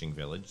is a fishing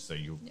village, so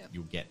you'll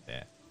get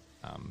there.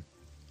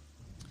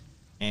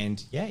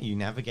 And yeah, you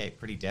navigate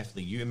pretty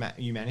deftly. You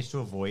manage to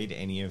avoid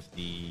any of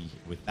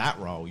with that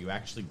roll, you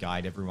actually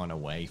guide everyone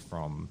away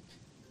from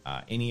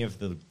any of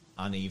the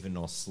uneven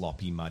or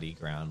sloppy muddy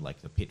ground,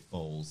 like the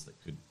pitfalls that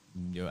could,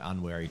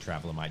 unwary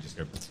traveler might just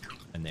go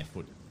and their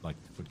foot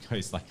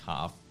goes like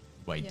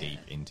halfway deep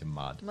into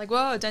mud. I'm like,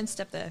 whoa, don't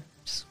step there.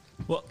 Just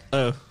What?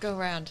 Oh, go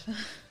around.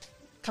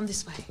 Come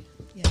this way.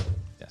 Yeah.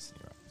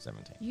 Destiny roll,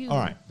 17. You- All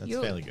right, that's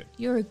you're- fairly good.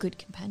 You're a good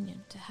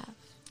companion to have.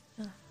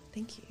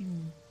 Thank you.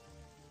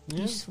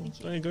 yeah, Useful.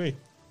 I agree.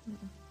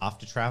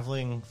 After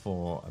traveling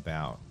for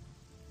about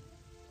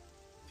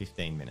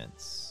 15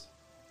 minutes,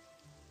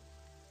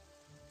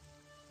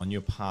 on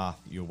your path,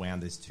 you're around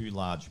there's 2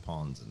 large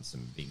ponds and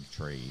some big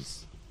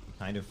trees. You're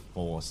kind of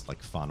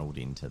funneled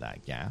into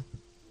that gap.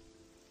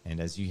 And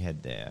as you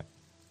head there,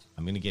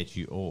 I'm going to get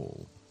you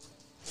all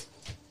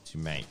to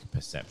make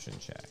perception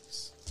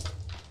checks.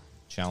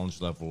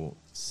 Challenge level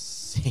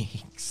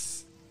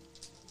 6.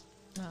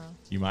 Oh.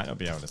 You might not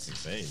be able to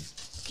succeed.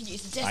 Could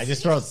use a I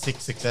just rolled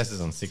 6 successes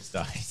on 6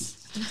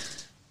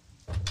 dice.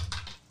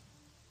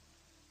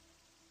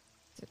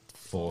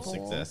 4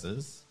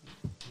 successes.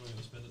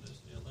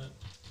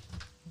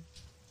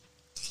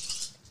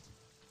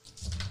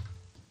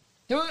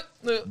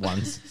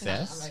 One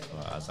success for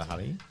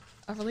Zahari.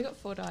 I've only got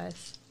 4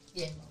 dice.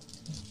 Yeah.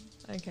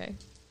 Okay.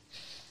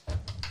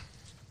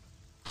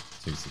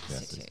 2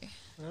 successes.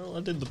 Well,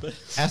 I did the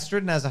best.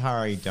 Astrid and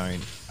Azahari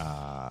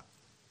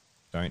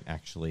don't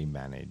actually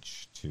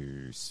manage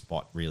to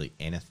spot really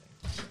anything.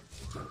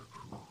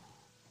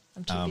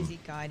 I'm too busy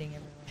guiding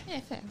everyone. Yeah,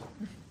 fair.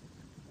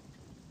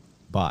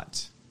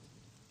 But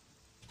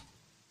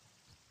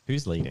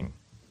who's leading?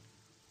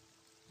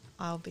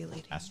 I'll be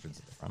leading. Astrid's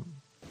at the front.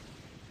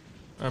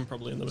 I'm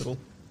probably in the middle.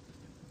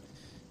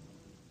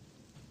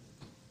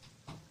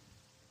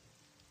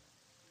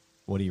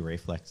 What are your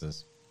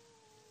reflexes?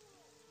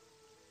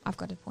 I've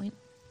got a point.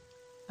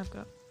 I've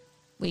got.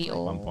 We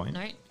all 1 point.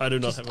 No, I do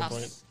not just have a us.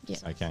 point.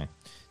 Yeah. Okay.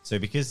 So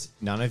because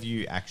none of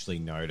you actually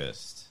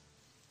noticed,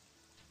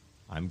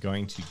 I'm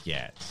going to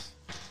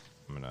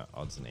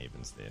odds and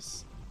evens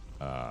this.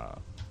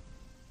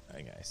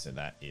 Okay, so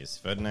that is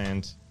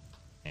Ferdinand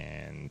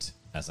and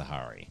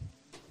Azahari.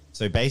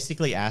 So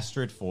basically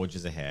Astrid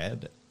forges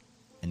ahead,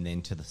 and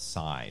then to the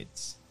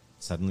sides,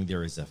 suddenly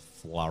there is a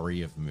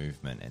flurry of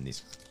movement and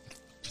this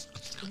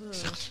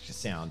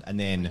sound, and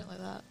then Like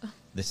that.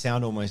 the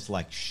sound almost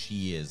like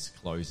shears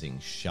closing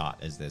shut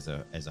as there's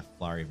a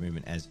flurry of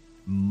movement as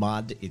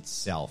mud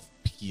itself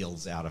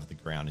peels out of the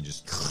ground and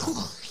just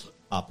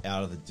up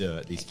out of the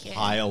dirt. These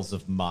piles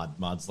of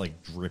mud's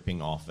like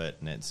dripping off it,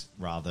 and it's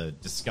rather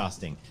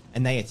disgusting.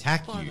 And they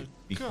attack you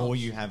before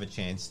you have a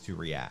chance to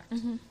react.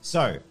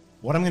 So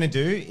what I'm going to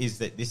do is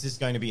that this is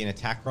going to be an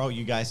attack roll.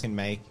 You guys can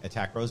make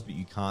attack rolls, but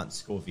you can't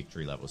score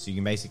victory levels. So you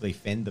can basically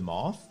fend them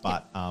off,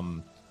 but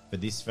for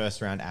this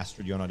first round,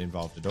 Astrid, you're not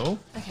involved at all.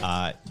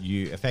 Okay.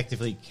 You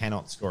effectively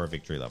cannot score a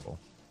victory level.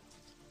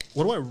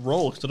 What do I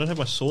roll? Because I don't have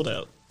my sword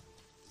out.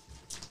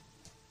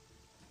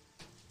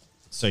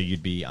 So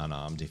you'd be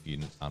unarmed if you're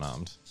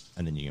unarmed,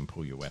 and then you can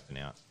pull your weapon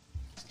out.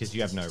 Because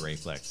you have no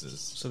reflexes.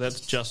 So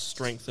that's just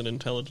strength and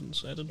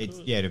intelligence added to It's,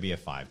 it? yeah, it'd be a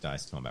 5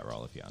 dice combat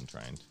roll if you're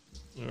untrained.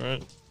 All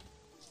right.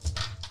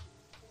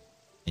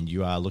 And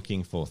you are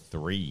looking for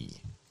 3.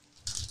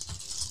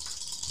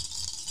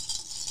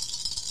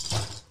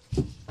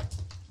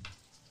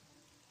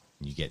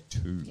 You get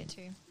 2. Get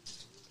two.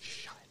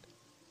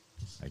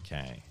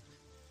 Okay.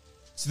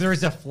 So there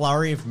is a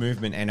flurry of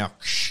movement and a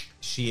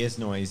shears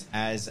noise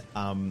as...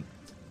 do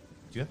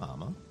you have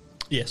armor?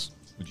 Yes.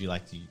 Would you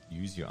like to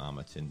use your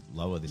armor to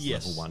lower this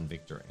Yes. level 1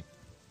 victory?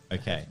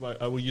 Okay.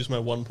 I will use my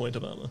 1 point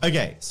of armor.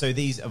 Okay, so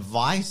these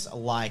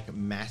vice-like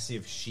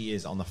massive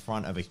shears on the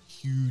front of a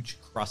huge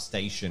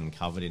crustacean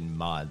covered in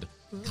mud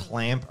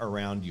clamp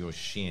around your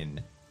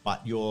shin,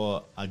 but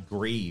your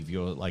greave,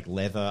 your like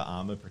leather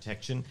armor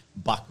protection,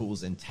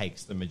 buckles and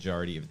takes the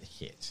majority of the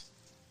hit.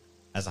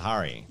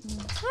 Azahari,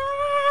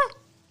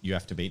 you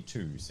have to beat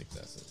 2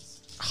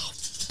 successes.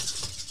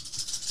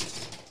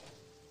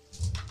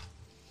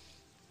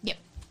 Yep.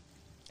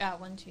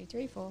 1, 2,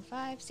 3, 4,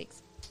 5,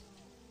 6.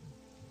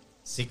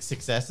 6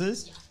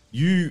 successes.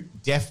 You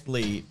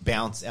deftly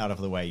bounce out of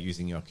the way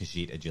using your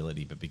Khajiit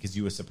agility, but because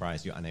you were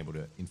surprised, you're unable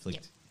to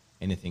inflict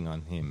anything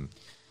on him.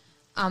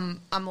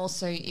 I'm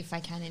also, if I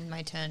can, in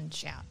my turn,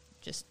 shout.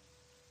 Just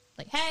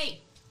like,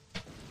 hey!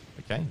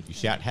 Okay, you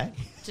shout, hey.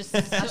 Just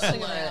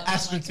alert.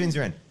 Astrid spins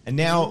around. And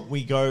now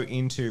we go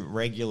into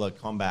regular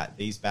combat.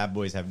 These bad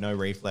boys have no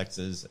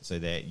reflexes, so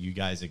that you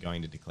guys are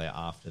going to declare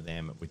after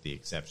them, with the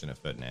exception of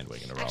Ferdinand. We're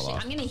going to roll Actually,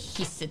 off. I'm going to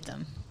hiss at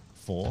them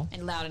 4.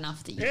 and loud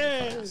enough that you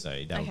Yeah. So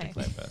that will Okay.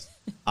 declare first.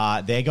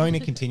 They're going to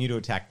continue to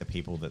attack the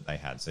people that they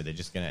had, so they're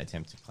just going to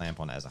attempt to clamp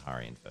on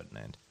Azahari and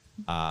Ferdinand.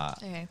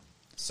 Okay.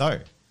 So,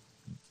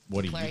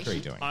 what are you Declaration? three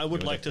doing? I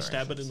would Your like to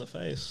stab it declarations. in the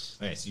face.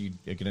 Okay, so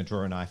you're going to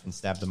draw a knife and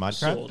stab the mud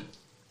crab? Sword.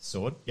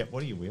 Sword? Yep,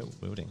 what are you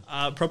wielding?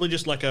 Probably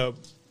just like a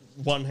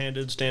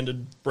one-handed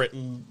standard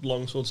Breton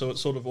longsword, so it's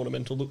sort of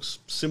ornamental. Looks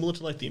similar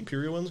to like the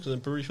Imperial ones, because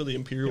I'm pretty sure the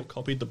Imperial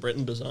copied the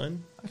Breton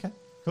design. Okay,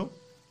 cool.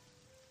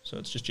 So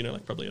it's just,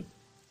 like probably a...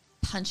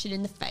 punch it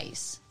in the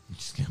face. I'm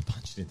just going to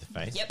punch it in the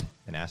face. Yep.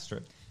 And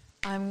Astrid.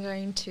 I'm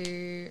going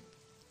to.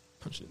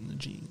 punch it in the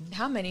jeans.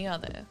 How many are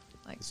there?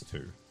 Like, It's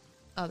 2.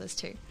 oh, there's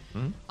 2.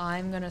 Hmm?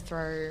 I'm going to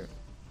throw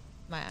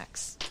my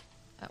axe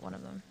at one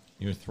of them.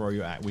 You would throw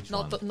your which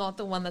one? Not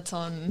the one that's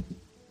on.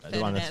 The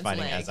one that's Ferdinand's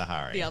fighting leg.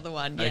 Azahari. The other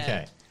one, yeah.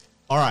 Okay.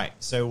 All right,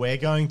 so we're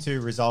going to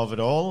resolve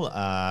it all.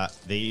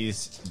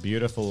 These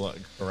beautiful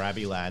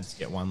grabby lads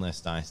get 1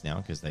 less dice now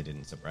because they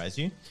didn't surprise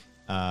you.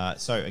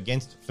 So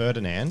against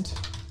Ferdinand,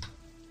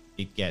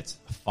 it gets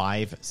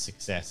 5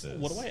 successes.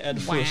 What do I add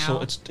for a Wow.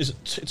 sword? It's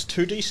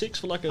 2d6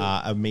 for like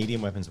a... A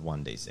medium weapon's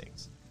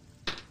 1d6.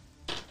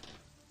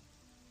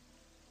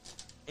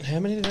 How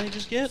many did I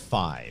just get?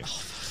 5.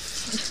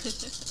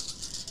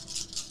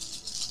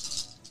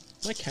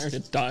 My character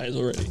dies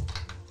already.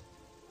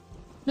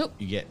 Nope.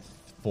 You get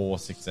 4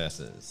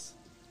 successes.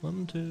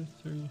 1, 2,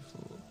 3,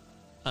 4.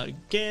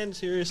 Again,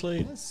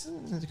 seriously.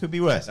 It could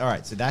be worse. All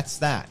right, so that's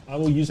that. I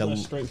will use So my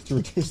strength to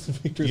reduce the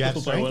victory You have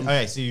level by strength? 1.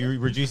 Okay, so you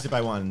reduce it by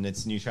 1, and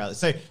it's neutrality.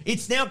 So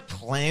it's now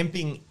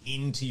clamping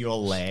into your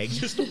leg.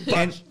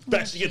 and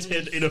Bashing its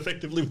head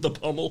ineffectively with the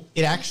pommel.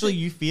 it actually,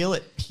 you feel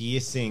it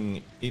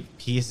piercing. It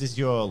pierces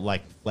your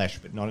like flesh,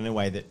 but not in a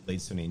way that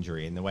leads to an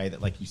injury. In the way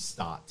that like you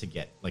start to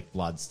get like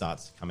blood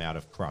starts to come out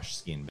of crushed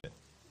skin. But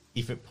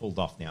if it pulled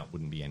off now, it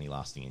wouldn't be any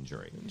lasting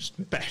injury. Just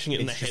bashing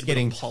it in the It's head just with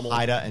getting a pommel.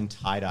 tighter and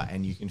tighter,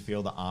 and you can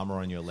feel the armor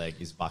on your leg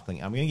is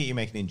buckling. I'm going to get you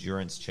make an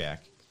endurance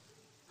check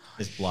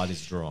as blood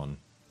is drawn.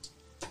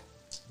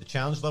 The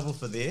challenge level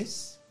for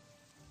this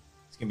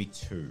is going to be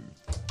 2.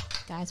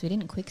 Guys, we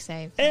didn't quick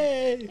save.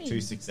 Hey!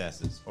 2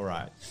 successes. All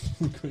right.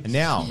 And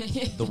now,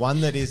 the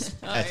one that is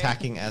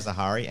attacking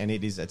Azahari, and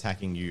it is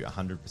attacking you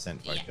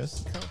 100%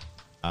 focus,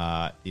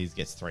 Cool.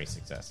 gets 3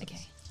 successes.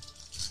 Okay.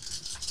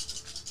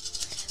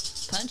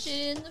 Punch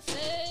it in the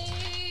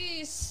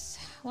face.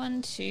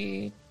 1,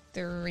 2,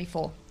 3,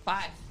 4,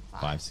 5.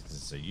 5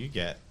 successes. So you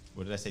get,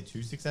 what did I say,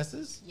 2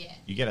 successes? Yeah.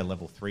 You get a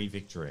level 3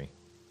 victory.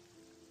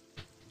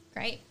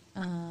 Great.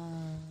 Is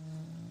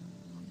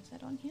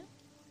that on here?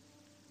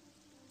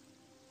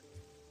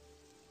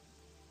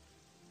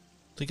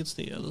 I think it's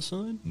the other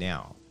side.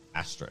 Now,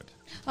 Astrid.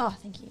 Oh,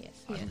 thank you.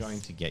 Yes. I'm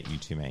going to get you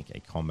to make a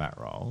combat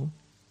roll,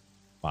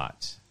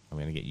 but I'm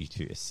going to get you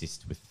to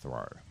assist with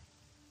throw.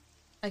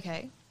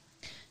 Okay.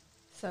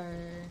 So,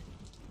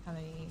 how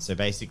many? So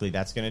basically,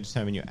 that's going to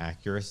determine your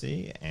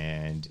accuracy,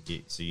 and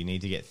so you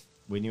need to get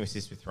when you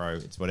assist with throw,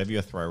 it's whatever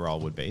your throw roll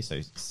would be. So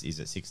is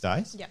it 6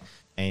 dice? Yeah.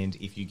 And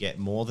if you get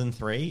more than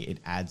 3, it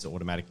adds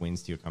automatic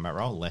wins to your combat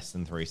roll. Less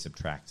than 3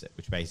 subtracts it,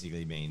 which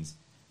basically means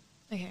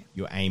Okay.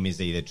 your aim is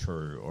either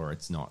true or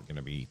it's not going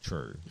to be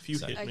true. If you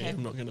hit me, Okay.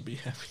 I'm not going to be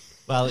happy.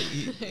 Well,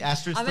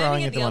 Astrid's I'm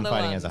throwing aiming at the one other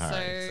fighting as a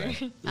hurry.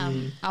 so-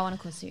 So. I want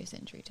to cause serious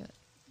injury to it.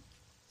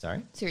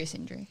 Sorry? Serious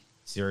injury.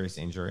 Serious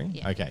injury?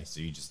 Yeah. Okay,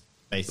 so you just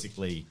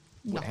basically...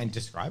 Knock And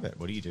describe it.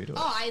 What do you do to it?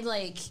 Oh, I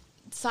like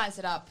size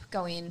it up,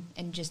 go in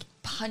and just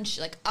punch,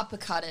 like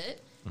uppercut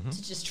it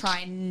to just try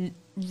and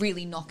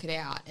really knock it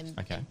out and,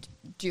 Okay. and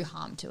do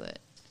harm to it.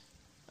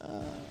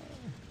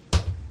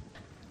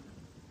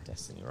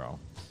 Destiny roll.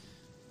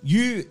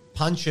 You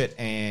punch it,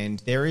 and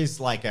there is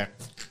like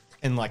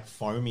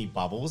foamy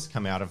bubbles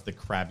come out of the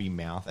crabby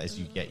mouth as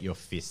you get your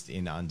fist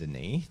in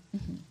underneath.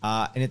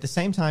 And at the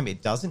same time,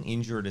 it doesn't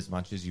injure it as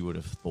much as you would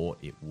have thought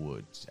it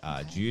would,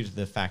 due to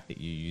the fact that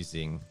you're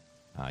using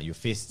your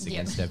fists Yep.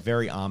 against a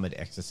very armored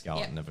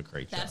exoskeleton Yep. of a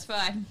creature. That's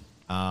fine.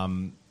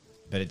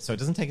 But so it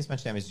doesn't take as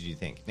much damage as you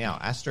think. Now,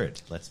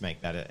 Astrid, let's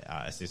make that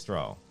a assist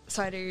roll.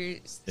 So I do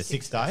The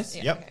 6 dice?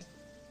 Yeah, Yep.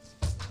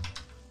 okay.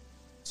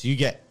 So you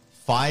get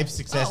 5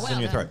 successes wow,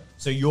 on your then. throw.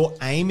 So your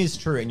aim is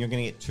true, and you're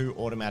going to get 2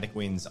 automatic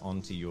wins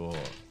onto your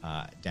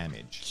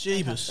damage.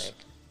 Jeebus. Fantastic.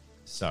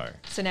 So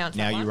So now it's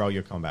now that you one? roll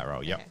your combat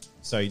roll. Yep. Okay.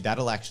 So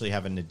that'll actually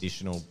have an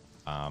additional.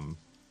 How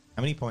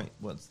many points?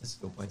 What's the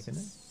skill points in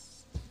it?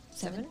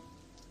 7.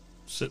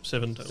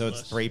 7 total. So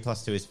it's dice. 3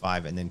 plus 2 is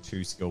 5, and then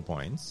 2 skill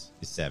points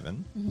is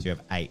 7. So you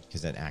have 8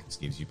 because an axe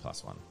gives you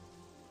 +1.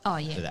 Oh,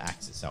 yeah. So the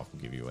axe itself will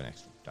give you an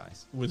extra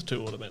dice With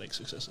 2 automatic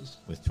successes.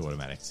 with 2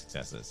 automatic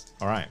successes.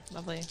 All right.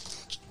 Lovely.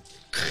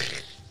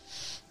 Okay.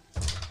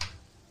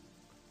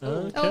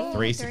 Oh, 3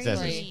 three.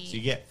 successes. So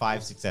you get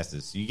 5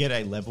 successes. So you get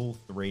a level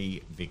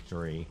 3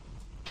 victory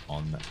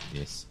on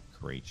this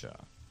creature.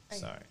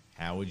 So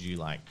how would you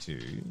like to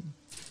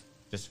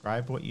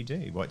describe what you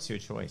do? What's your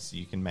choice?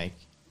 You can make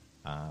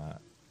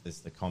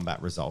there's the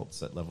combat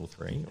results at level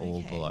 3 or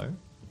Okay. below.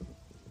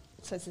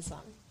 So it's this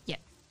one. Yeah.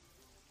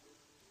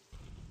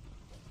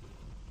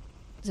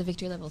 Is it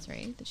victory level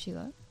 3 that she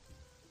got?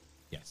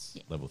 Yes,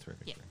 Yeah. level 3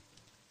 Yeah. victory.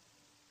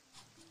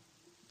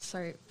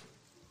 So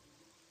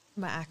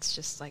my axe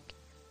just like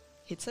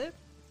hits it.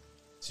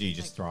 So you're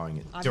just throwing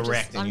it I'm direct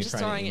just, and I'm you're just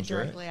trying throwing to it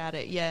injure directly at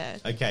it. Yeah.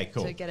 Okay,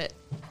 cool. To get it.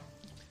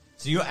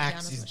 So your down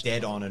axe as is much as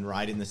dead on and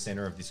right in the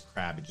center of this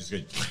crab. It just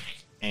goes,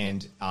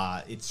 and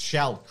its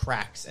shell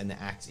cracks, and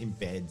the axe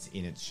embeds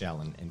in its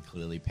shell and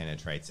clearly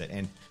penetrates it.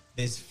 And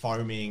there's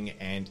foaming,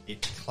 and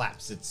it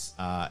claps its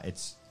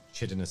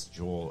chitinous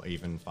jaw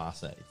even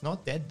faster. It's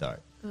not dead though,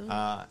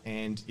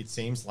 and it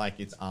seems like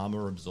its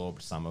armor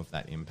absorbed some of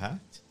that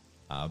impact.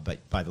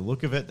 But by the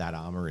look of it, that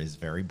armor is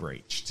very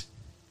breached.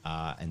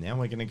 And now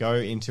we're going to go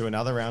into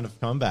another round of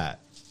combat.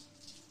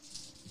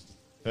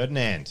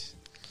 Ferdinand.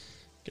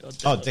 God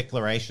damn Oh, it.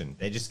 declaration.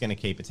 They're just going to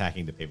keep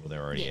attacking the people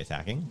they're already Yeah.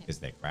 attacking because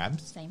they're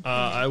crabs. Same.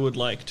 I would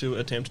like to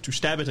attempt to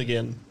stab it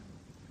again.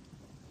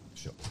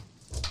 Sure.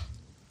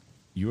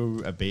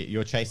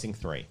 You're chasing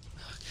 3.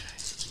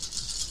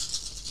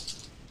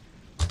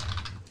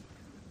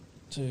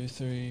 2,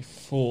 3,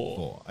 4.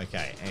 4.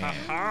 Okay. And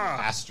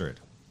Astrid,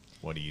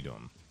 what are you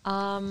doing?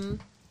 I would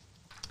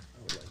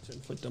like to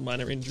inflict a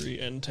minor injury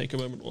and take a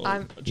moment while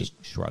I'm- I just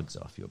shrugs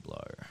off your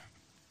blow.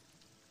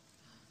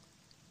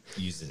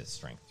 Uses its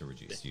strength to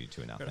reduce you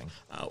to nothing.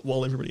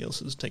 while everybody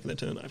else is taking their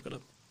turn, I've got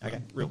to Okay,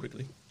 real cool.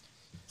 quickly.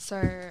 So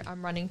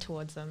I'm running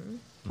towards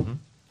them, Mm-hmm.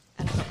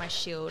 and I've got my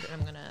shield, and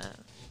I'm gonna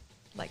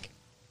like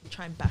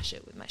try and bash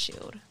it with my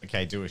shield.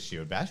 Okay, do a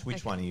shield bash. Which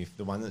Okay. one are you?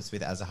 The one that's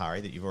with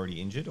Azahari that you've already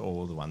injured,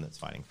 or the one that's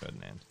fighting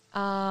Ferdinand?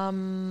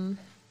 I'm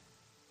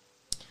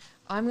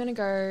gonna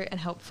go and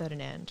help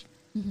Ferdinand.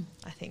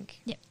 I think.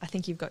 Yep. I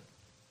think you've got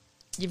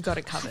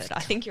it covered. I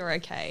think you're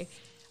okay.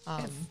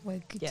 We're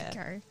good yeah. to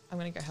go. I'm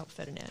gonna go help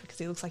Ferdinand because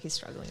he looks like he's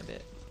struggling a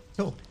bit.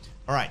 Cool.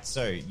 All right,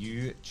 so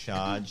you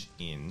charge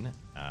in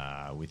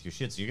with your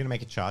shield. So you're going to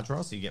make a charge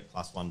roll, so you get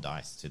 +1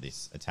 dice to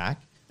this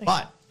attack. Okay.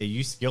 But are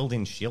you skilled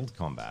in shield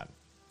combat?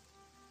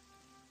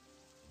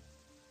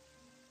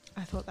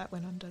 I thought that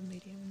went under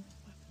medium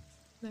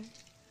weapons.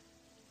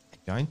 I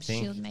don't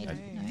think. Shield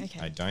maiden, I, no. Okay.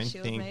 I don't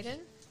Shield think. maiden?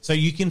 So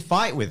you can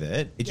fight with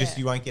it. It just Yeah.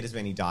 you won't get as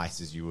many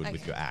dice as you would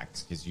with Okay. your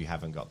axe because you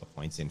haven't got the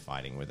points in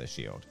fighting with a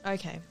shield.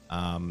 Okay.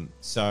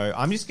 So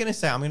I'm just going to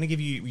say I'm going to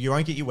give you. You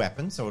won't get your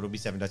weapon, so it'll be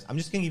 7 dice. I'm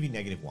just going to give you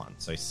 -1,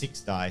 so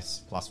 6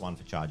 dice +1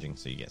 for charging,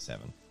 so you get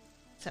 7.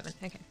 7.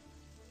 Okay.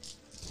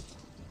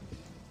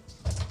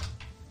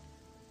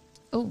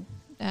 Oh.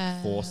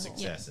 4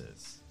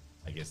 successes.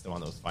 I guess the one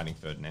that was fighting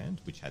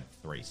Ferdinand, which had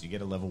 3, so you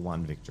get a level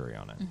 1 victory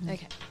on it.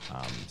 Okay.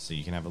 So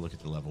you can have a look at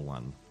the level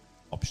 1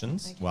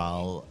 options. Okay.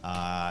 Well,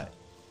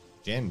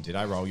 Jen, did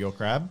I roll your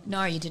crab?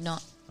 No, you did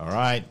not. All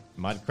right,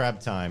 mud crab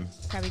time.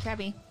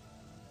 Crabby.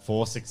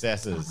 4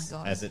 successes Oh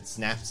my God. as it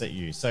snaps at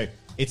you. So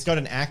it's got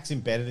an axe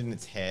embedded in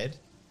its head,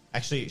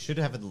 Actually, it should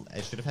have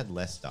had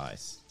less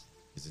dice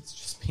because it's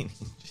just been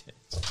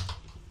injured.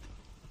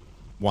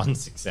 One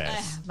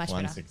success. Much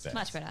One better. success.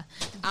 Much better.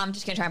 I'm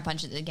just going to try and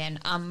punch it again.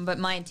 But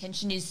my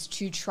intention is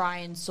to try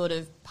and sort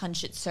of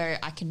punch it so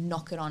I can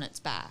knock it on its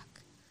back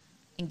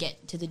and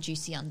get to the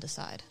juicy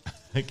underside.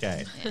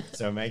 Okay,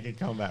 so make a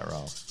combat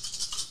roll.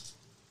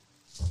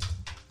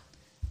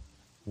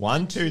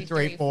 1, 2,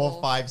 3,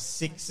 4, 5,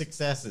 6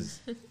 successes.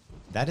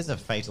 That is a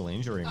fatal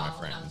injury, my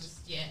friend.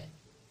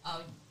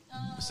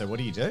 So what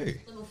do you do?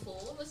 Level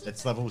 4, was it?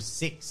 That's level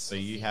 6, so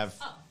you have...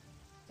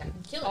 I can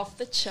kill it. Off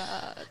the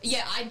chart.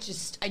 Yeah, I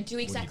do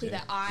what exactly do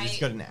you do? that. You just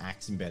got an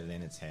axe embedded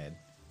in its head.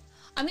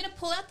 I'm going to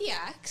pull out the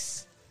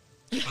axe.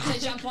 So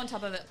jump on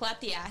top of it, pull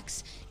out the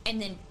axe,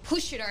 and then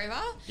push it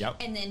over. Yep.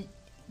 And then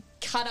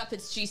cut up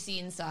its juicy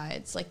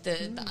insides, like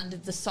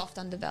the soft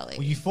underbelly.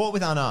 Well, you fought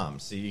with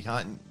unarmed, so you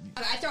can't...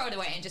 I throw it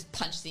away and just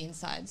punch the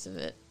insides of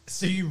it.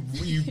 So you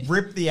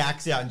rip the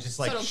axe out and just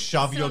like Sort of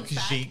shove your sit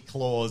on Khajiit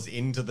claws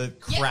into the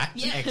cracked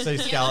yeah.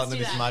 exoskeleton Yeah, of this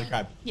let's do mud that.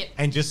 crab Yep.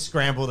 and just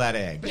scramble that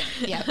egg.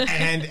 Yeah.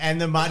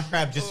 And the mud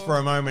crab just for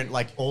a moment,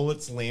 like all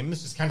its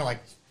limbs just kind of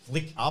like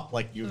flick up,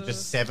 like you've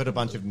just severed a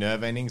bunch of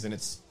nerve endings and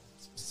it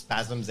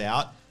spasms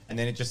out, and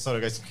then it just sort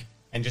of goes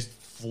and just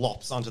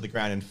flops onto the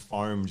ground and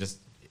foam just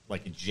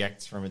like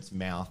ejects from its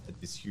mouth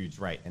at this huge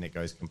rate, and it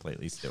goes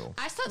completely still.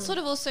 I start sort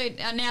of also,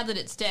 now that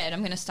it's dead, I'm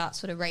going to start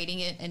sort of raiding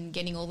it and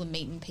getting all the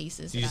meat and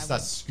pieces. So you just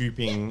start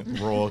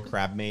scooping raw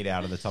crab meat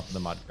out of the top of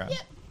the mud crab. Yep.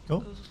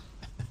 Cool.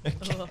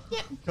 Okay.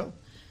 Yep. Cool.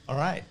 All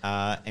right.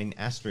 And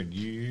Astrid,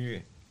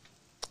 you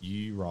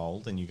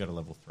rolled and you got a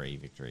level 3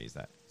 victory. Is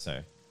that so?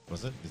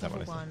 Was it? Is that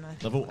Level what I said? 1, I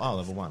think.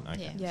 Level 1.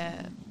 Okay. Yeah.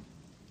 Yeah.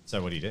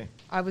 So what do you do?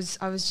 I was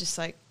just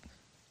like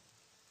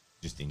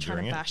Just trying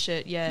injuring to it. bash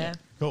it. Yeah.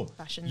 Cool.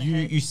 Bash it in the You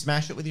head. you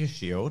smash it with your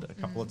shield a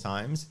couple of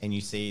times, and you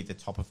see the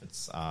top of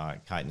its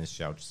chitinous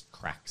shell just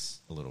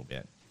cracks a little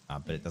bit,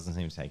 but it doesn't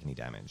seem to take any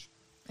damage.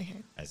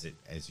 Okay.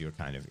 As you're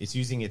kind of, it's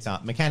using its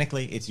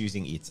mechanically, it's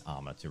using its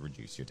armor to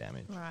reduce your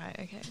damage. Right.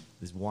 Okay.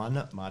 There's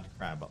one mud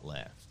crab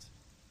left,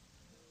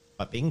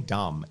 but being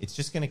dumb, it's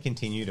just going to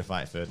continue to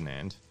fight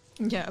Ferdinand,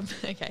 Yeah.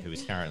 Okay. who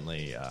is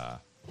currently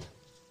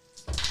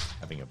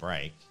having a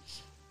break,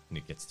 and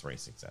it gets 3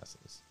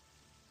 successes.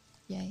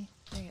 Yay.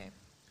 Okay.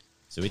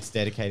 So it's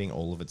dedicating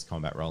all of its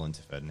combat roll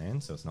into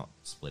Ferdinand, so it's not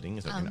splitting,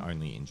 so it can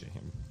only injure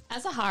him.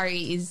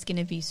 Azahari is going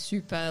to be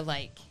super,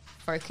 like,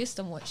 focused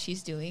on what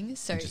she's doing.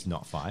 So And just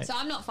not fight. So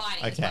I'm not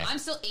fighting. Okay. But I'm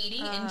still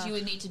eating, and you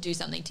would need to do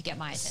something to get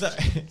my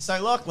attention.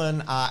 So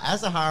Lachlan,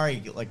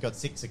 Azahari got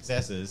 6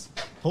 successes,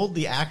 pulled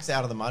the axe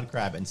out of the mud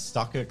crab and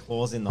stuck her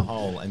claws in the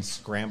hole and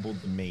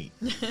scrambled the meat.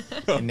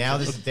 And now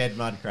there's a dead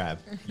mud crab.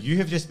 You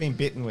have just been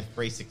bitten with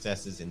 3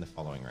 successes in the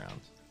following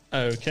round.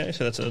 Okay,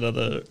 so that's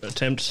another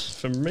attempt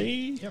for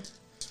me. Yep.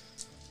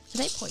 Are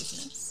they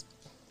poisonous?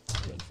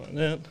 Let's find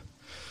out.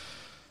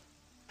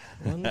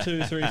 1,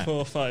 2, 3,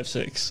 4, 5,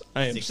 6.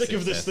 I am 6 sick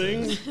of this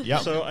thing. successes.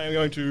 Yep. So I am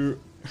going to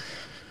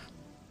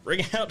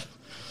bring out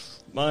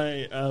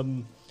my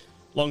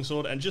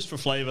longsword and just for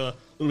flavour, a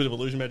little bit of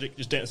illusion magic,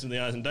 just dance in the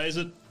eyes and daze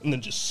it, and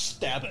then just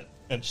stab it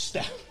and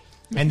stab it.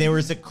 And there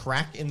was a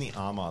crack in the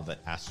armor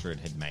that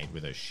Astrid had made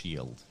with her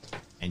shield.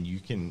 And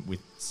you can,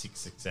 with 6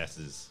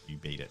 successes, you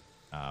beat it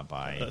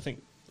by I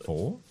think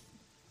 4.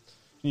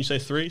 Can you say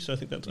 3? So I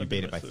think that's You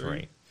beat it by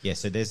 3. Yeah,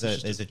 so there's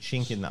a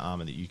chink in the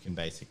armor that you can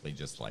basically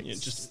just like Yeah,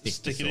 just stick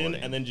stick the it in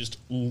sword and then just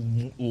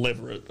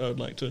lever it. I would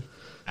like to.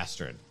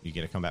 Astrid, you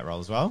get a combat roll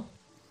as well.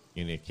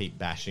 You're gonna keep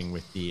bashing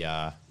with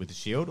the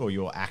shield, or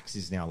your axe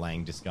is now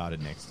laying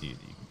discarded next to you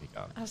that you can pick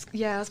up. I was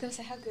going to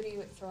say, how good are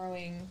you at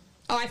throwing?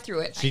 Oh, I threw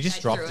it. She I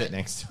just threw dropped it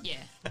next to Yeah.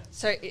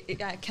 So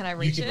can I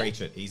reach it? You can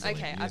reach it easily.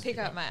 Okay, You I just pick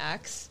up my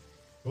axe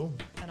Cool.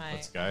 and I.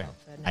 Let's go. oh,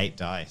 Ferdinand. 8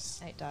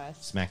 dice. 8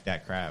 dice. Smack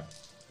that crab.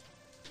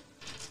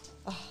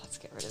 Oh, let's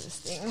get rid of this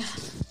thing.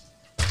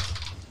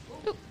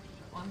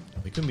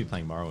 We couldn't be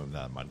playing Morrowind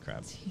without a mud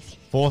crab.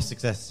 4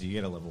 successes, you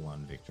get a level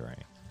 1 victory.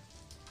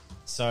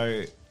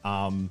 So,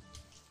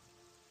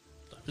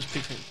 Just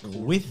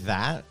picking. with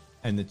that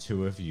and the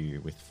 2 of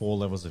you, with 4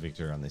 levels of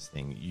victory on this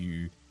thing,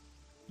 you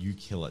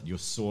kill it. Your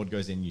sword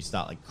goes in, you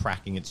start like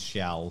cracking its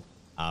shell.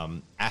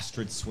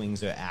 Astrid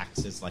swings her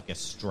axe as like a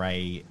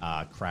stray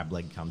crab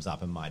leg comes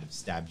up and might have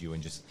stabbed you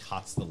and just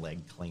cuts the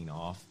leg clean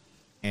off.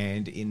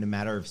 And in a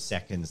matter of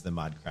seconds, the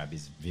mud crab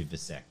is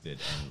vivisected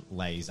and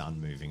lays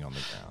unmoving on the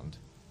ground.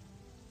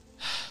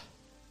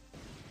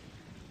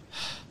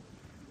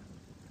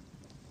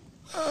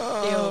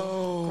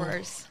 Ew,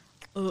 gross.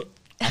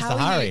 How are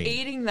Asahari, you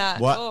eating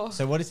that? What? Oh,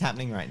 So what is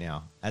happening right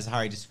now?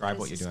 Azahari, describe that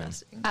what is you're doing.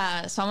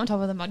 disgusting. So I'm on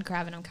top of the mud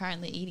crab, and I'm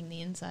currently eating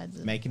the insides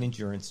of Make an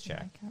endurance the check.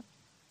 mud crab.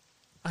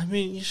 I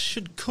mean, you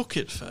should cook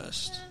it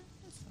first.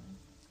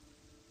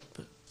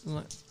 But,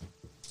 like,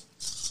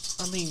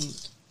 I mean,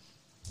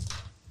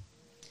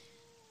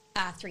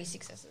 3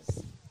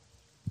 successes.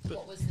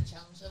 What was the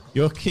challenge level?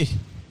 Your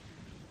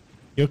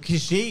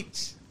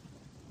Khajiit,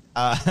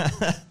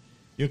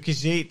 your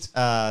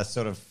Khajiit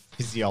sort of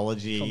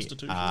physiology,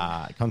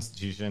 Constitution.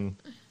 constitution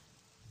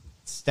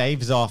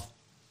staves off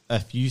a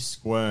few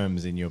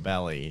squirms in your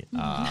belly,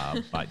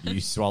 but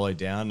you swallow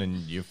down and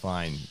you're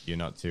fine. You're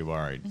not too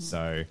worried.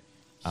 So,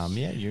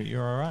 yeah,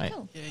 you're all right.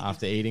 Cool.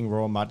 After eating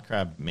raw mud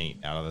crab meat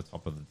out of the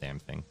top of the damn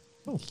thing.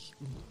 Cool.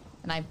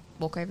 And I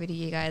walk over to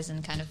you guys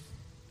and kind of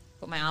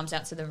put my arms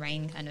out so the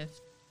rain kind of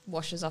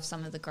washes off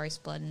some of the gross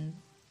blood and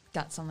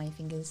guts on my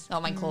fingers,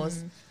 my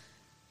claws.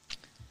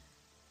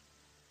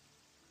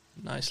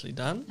 Nicely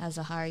done. As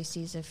Ahari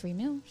sees a free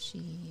meal,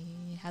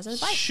 she has a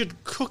bite.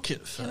 Should cook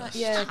it first.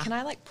 Can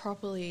I like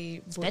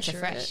properly It's better butcher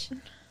fresh.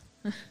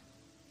 it?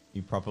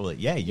 You probably,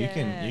 you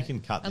can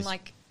cut And this.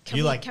 like,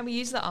 You can we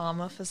use the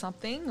armor for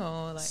something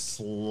or like?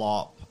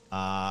 slop,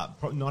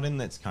 not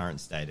in its current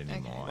state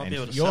anymore. Might And be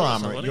able to your sell it to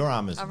armor, somebody. your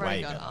armor's I've way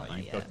already got better. armor,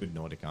 You've yeah. got good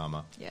Nordic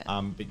armor.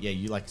 Yeah. But yeah,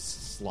 you like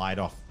slide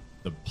off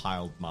the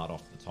piled mud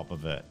off the top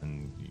of it,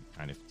 and you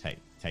kind of take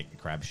the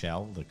crab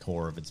shell, the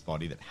core of its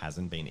body that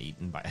hasn't been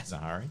eaten by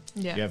Azahari.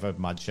 Yeah. You have a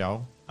mud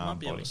shell Might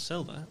be able body. to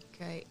sell that.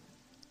 Great.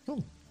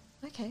 Cool.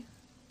 Okay.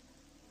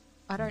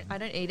 I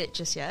don't eat it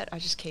just yet. I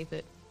just keep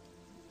it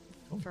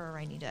for a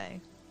rainy day.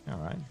 All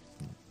right.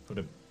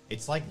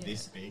 It's like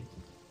this big.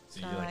 So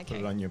you Oh, put it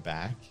okay. on your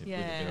back with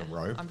a bit of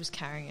rope, I'm just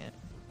carrying it.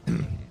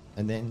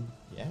 and then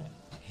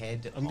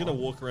head. I'm going to on.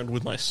 walk around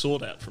with my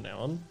sword out from now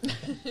on.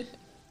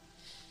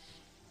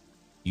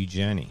 You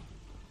journey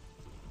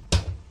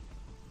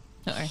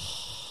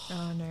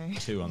Oh no.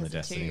 2 on the There's a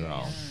destiny 2,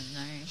 roll. Oh,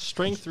 no.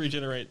 Strength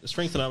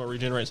and armor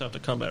regenerates after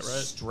combat, right?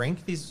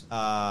 Strength is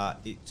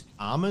it's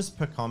armor's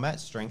per combat.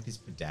 Strength is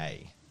per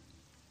day.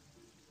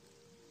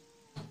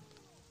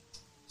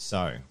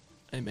 So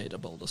I made a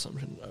bold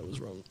assumption. I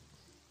was wrong.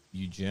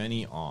 you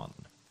journey on.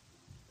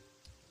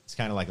 It's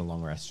kind of like a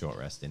long rest, short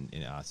rest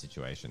in our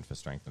situation for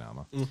strength and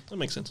armor. That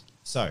makes sense.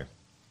 So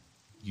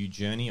you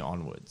journey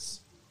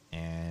onwards,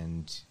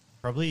 and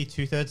probably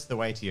 2/3 of the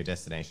way to your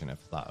destination of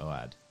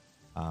Thla'oad.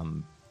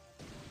 I'm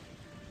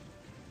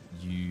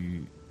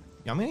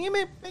going to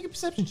make a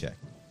perception check.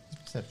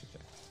 Perception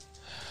check.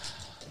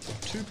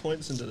 2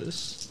 points into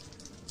this.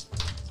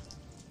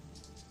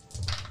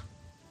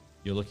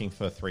 You're looking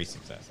for 3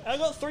 successes. I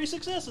got 3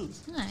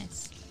 successes.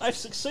 Nice. I've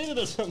succeeded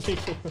at something.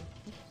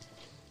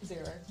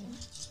 0.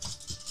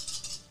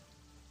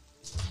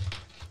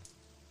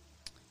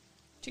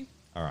 2.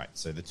 All right,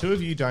 so the 2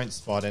 of you don't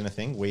spot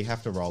anything. We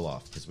have to roll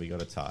off because we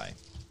got a tie.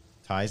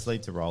 Ties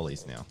lead to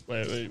rollies now.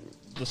 Wait,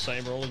 the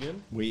same roll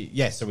again?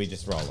 So we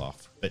just roll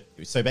off. But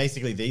so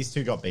basically, these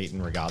 2 got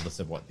beaten regardless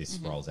of what this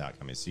roll's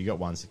outcome is. So you got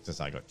 1 success,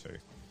 I got 2.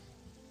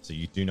 So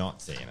you do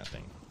not see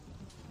anything.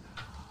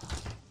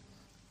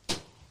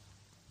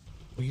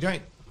 Well, you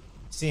don't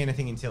see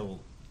anything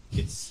until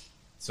it's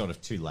sort of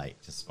too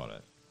late to spot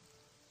it.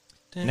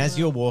 And as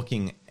you're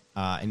walking,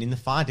 and in the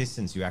far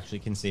distance, you actually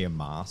can see a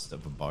mast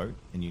of a boat,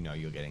 and you know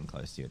you're getting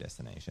close to your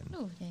destination.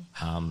 Oh, okay.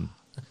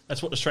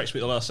 That's what distracts me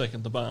at the last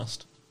second, the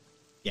mast.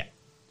 Yeah.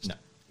 No.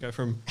 Go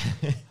from...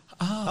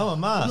 Oh, a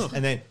mast.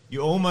 And then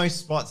you almost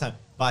spot some.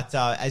 But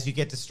as you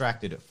get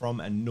distracted from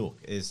a nook,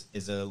 is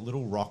a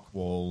little rock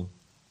wall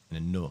and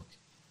a nook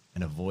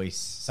and a voice.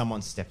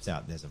 Someone steps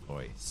out. There's a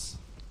voice.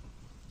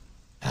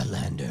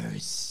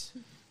 Outlanders.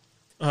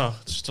 Oh,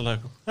 it's just a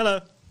local. Hello.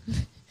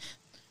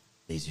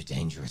 These are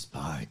dangerous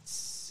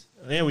parts.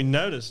 Yeah, we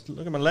noticed.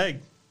 Look at my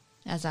leg.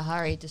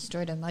 Azahari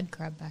destroyed a mud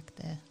crab back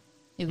there.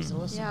 It was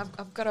awesome. Yeah,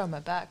 I've got it on my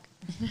back.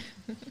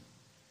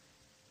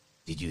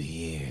 Did you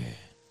hear?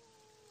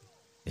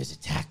 There's a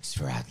tax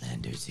for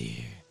Outlanders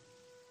here.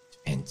 To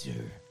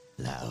enter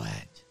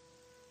Laoat.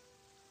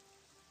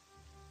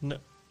 No.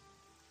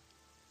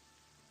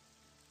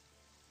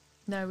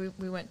 No,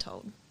 we weren't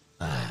told.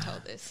 We weren't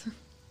told this.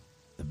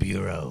 The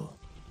Bureau.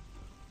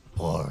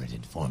 Poor at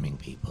informing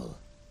people.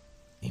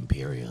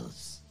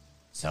 Imperials.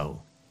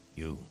 So,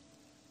 you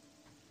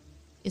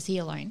Is he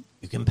alone?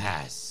 can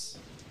pass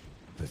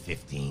for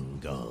 15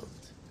 gold.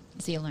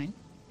 Is he alone?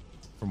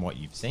 From what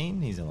you've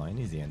seen, he's alone.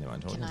 He's the only one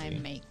talking Can to I you.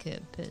 make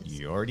a purse?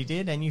 You already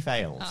did, and you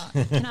failed.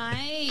 Can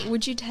I?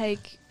 Would you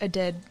take a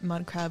dead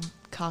mud crab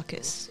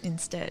carcass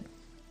instead?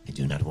 I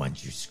do not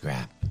want your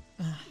scrap.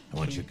 I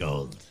want your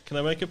gold. Can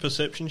I make a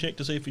perception check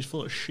to see if he's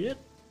full of shit?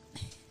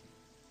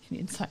 An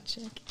insight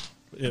check.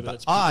 Yeah, but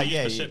it's yeah,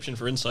 yeah. perception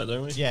for insight,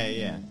 don't we? Yeah,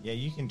 yeah. Yeah,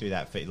 you can do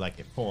that for an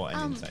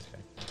insight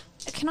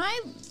check. Can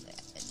I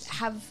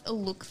have a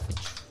look for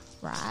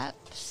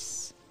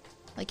traps?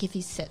 Like if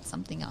he set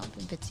something up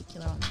in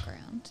particular on the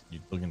ground.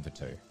 You're looking for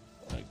 2.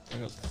 I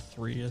got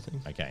 3, I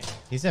think. Okay.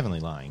 He's definitely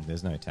lying.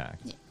 There's no attack.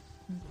 Yeah.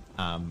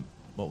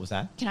 What was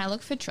that? Can I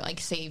look for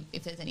see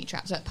if there's any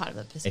traps? That part of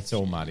the perception. It's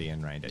all muddy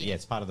and rained. Yeah,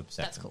 it's part of the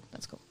perception. That's cool.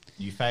 That's cool.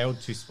 You failed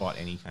to spot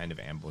any kind of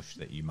ambush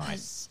that you might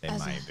there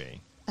may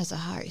be.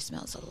 Azahari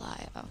smells a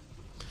liar.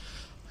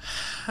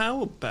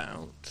 How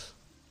about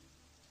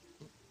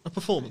a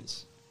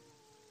performance?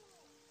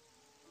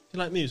 Do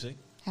you like music?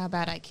 How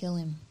about I kill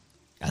him?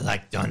 I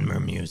like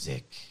Dunmer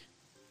music.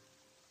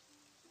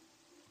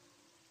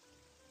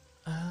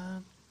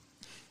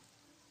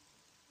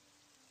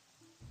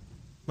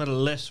 But a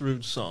less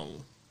rude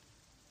song.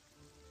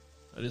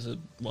 That is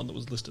one that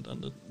was listed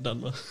under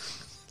Dunmer.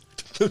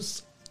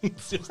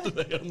 It's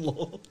yesterday on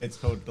law. It's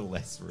called The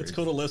Less Rude. It's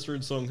called a less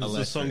rude song because A it's a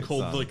less song rude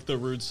called song. like the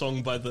rude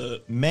song by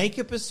the. Make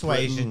a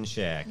persuasion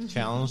check.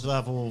 Challenge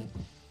level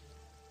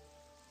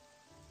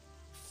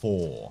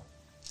 4.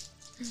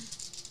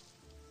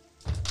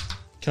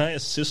 Can I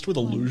assist with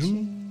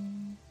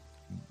illusion?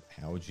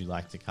 How would you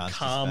like to cast a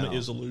Calm spell?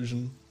 is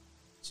illusion.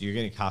 So you're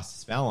going to cast a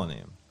spell on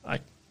him.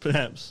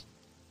 Perhaps.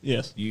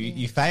 Yes.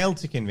 You failed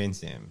to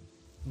convince him.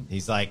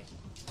 He's like,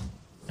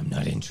 I'm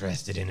not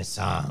interested in a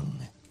song.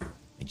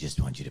 I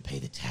just want you to pay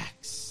the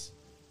tax.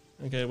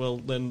 Okay, well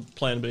then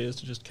plan B is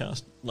to just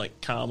cast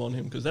like calm on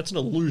him because that's an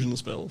illusion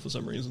spell for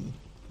some reason.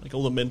 Like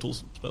all the mental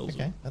spells.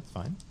 Okay, that's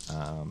fine.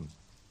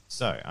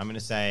 So I'm going to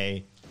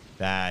say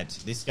that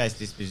this guy's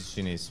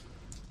disposition is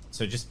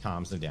so just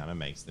calms them down and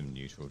makes them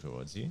neutral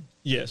towards you.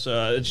 Yes,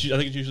 I think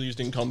it's usually used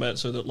in combat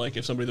so that like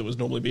if somebody that would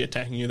normally be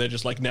attacking you, they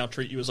just like now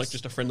treat you as like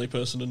just a friendly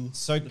person. And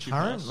So that you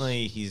pass.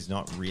 currently he's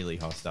not really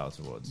hostile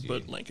towards you.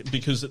 But like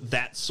because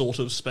that sort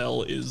of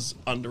spell is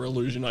under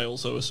illusion, I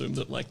also assume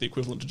that like the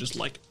equivalent to just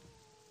like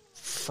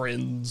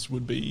friends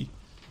would be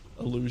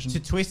illusion. to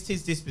twist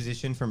his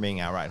disposition from being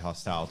outright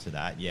hostile to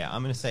that, yeah,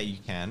 I'm going to say you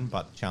can,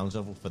 but the challenge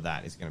level for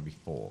that is going to be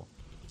 4.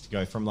 To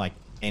go from like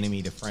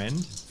enemy to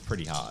friend,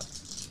 pretty hard.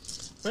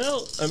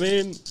 Well, I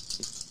mean,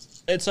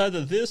 it's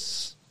either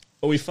this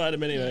or we fight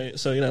him anyway.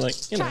 So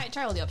Try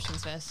all the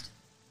options first.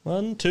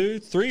 1, 2,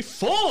 3,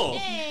 4. All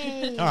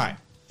right.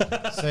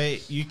 So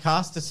you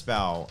cast a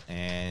spell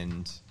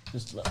and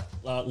Just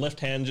left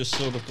hand just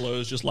sort of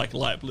glows just like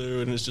light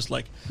blue, and it's just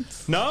like,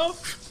 no.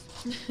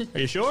 Are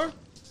you sure?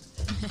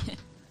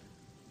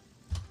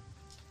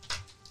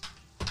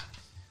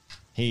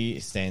 he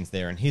stands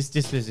there and his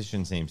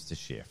disposition seems to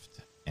shift.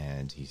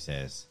 And he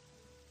says,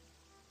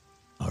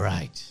 all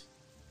right,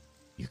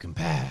 you can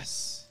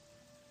pass.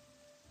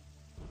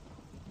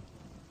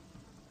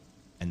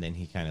 And then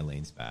he kind of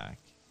leans back.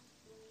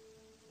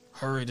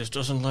 Hurry, this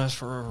doesn't last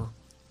forever.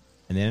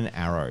 And then an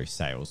arrow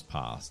sails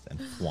past and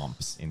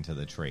thwomps into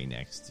the tree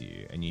next to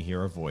you. And you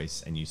hear a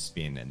voice and you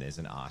spin and there's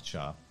an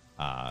archer.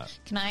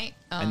 Can I?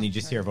 And you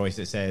just hear a voice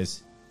that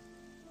says,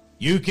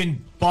 you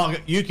can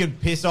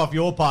piss off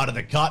your part of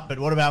the cut, but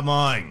what about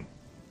mine?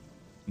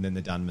 And then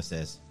the Dunmer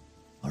says,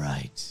 all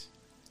right,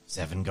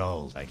 7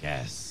 gold, I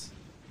guess.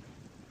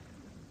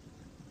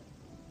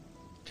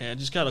 Okay, I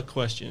just got a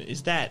question.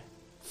 Is that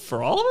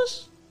for all of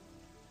us?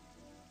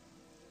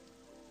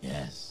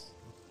 Yes,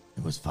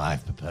 it was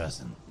 5 per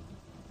person.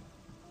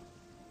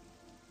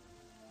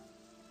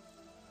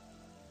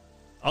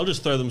 I'll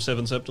just throw them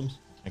 7 septums.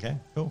 Okay,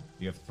 cool.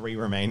 You have 3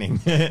 remaining.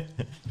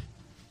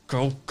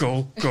 Go,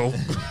 go, go.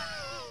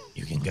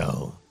 You can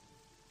go.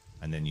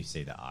 And then you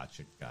see the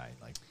archer guy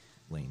like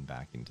lean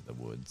back into the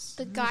woods.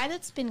 The guy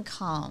that's been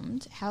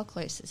calmed, how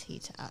close is he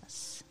to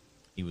us?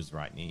 He was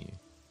right near you.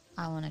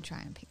 I want to try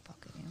and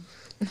pickpocket him.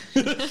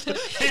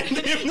 Hand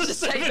him the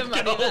Just take the 7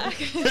 money gold.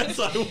 back. As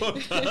I walk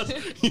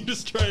past, you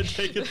just try and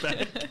take it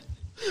back.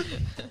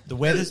 The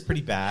weather's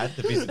pretty bad.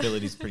 The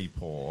visibility's pretty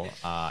poor.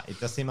 It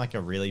does seem like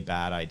a really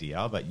bad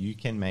idea, but you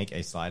can make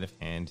a sleight of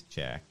hand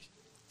check.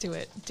 Do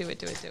it.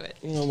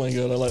 Oh my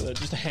god, I like that.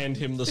 Just hand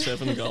him the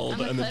 7 gold I'm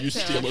a and then you cleanser.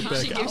 steal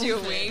it She back. gives you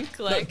a wink,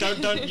 No, like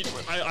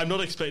I'm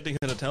not expecting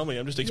her to tell me.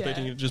 I'm just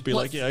expecting Yeah. her to just be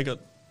like, yeah,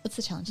 What's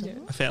the challenge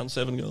level? I found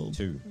 7 gold.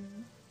 2.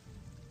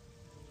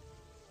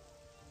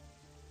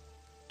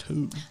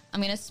 2.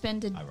 I'm gonna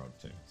spend a. I rolled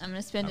 2. I'm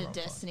gonna spend I a rolled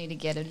destiny to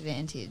get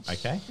advantage.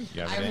 Okay.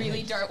 You have I advantage.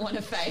 really don't want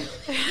to fail.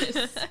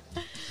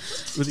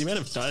 With the amount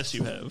of dice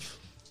you have,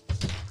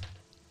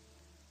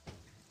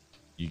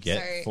 You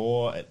get So-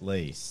 4 at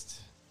least.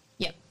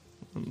 Yep.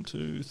 1,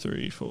 2,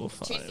 3, 4,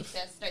 5.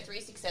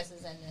 3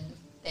 successes and then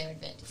their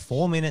advantage.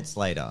 4 minutes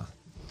later,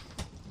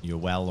 you're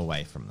well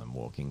away from them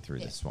walking through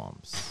Yeah. the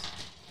swamps.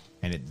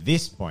 And at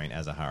this point,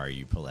 Azahara,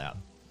 you pull out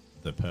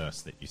the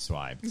purse that you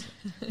swiped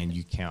and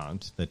you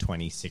count the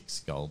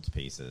 26 gold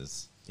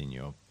pieces in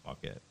your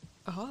pocket.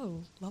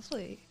 oh,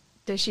 lovely.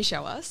 Does she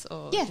show us,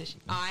 or Yeah. does she?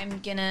 I'm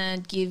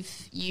gonna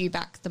give you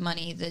back the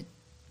money that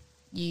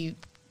you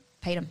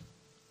paid him.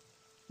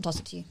 Toss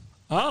it to you.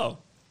 Oh,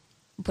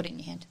 Put it in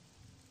your hand.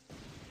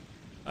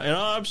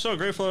 I'm so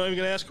grateful I'm even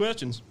going to ask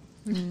questions.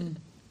 I'm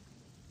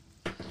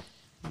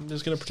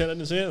just going to pretend I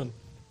didn't see anything.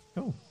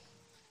 Cool.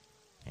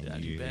 And Yeah,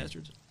 you you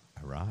bastards.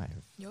 arrive.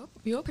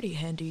 You're pretty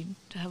handy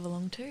to have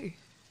along too.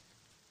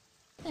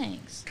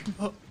 Thanks.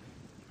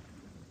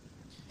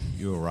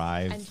 You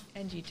arrive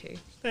And you too.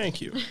 Thank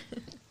you.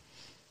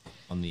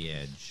 on the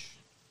edge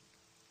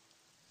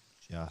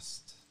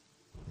just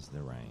as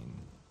the rain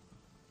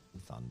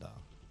and thunder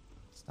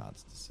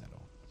starts to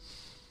settle.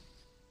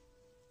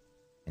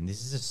 And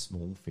this is a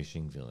small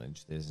fishing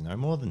village. There's no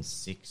more than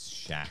 6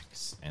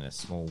 shacks and a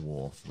small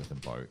wharf with a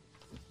boat.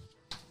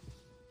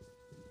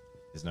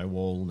 There's no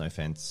wall, no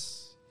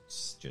fence.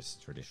 It's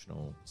just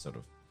traditional sort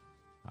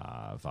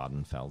of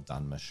Vardenfell,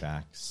 Dunmer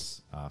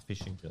shacks,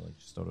 fishing village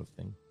sort of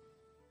thing.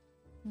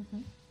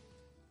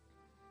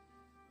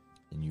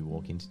 And you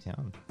walk into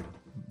town.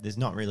 There's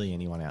not really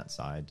anyone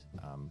outside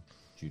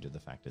due to the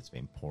fact it's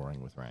been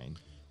pouring with rain.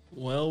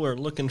 Well, we're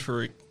looking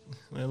for a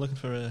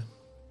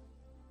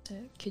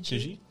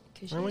Khajiit,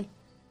 Khajiit. are we?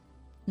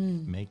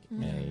 Make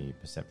a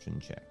perception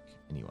check.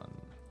 Anyone?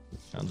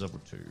 Sounds level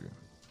 2.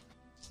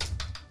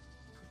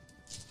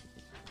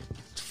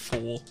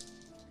 4.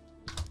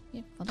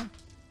 Yeah, well done.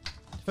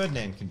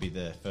 Ferdinand can be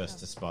the first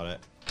to spot it.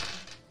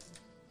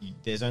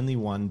 There's only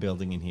one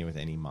building in here with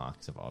any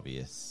marks of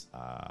obvious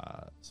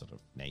sort of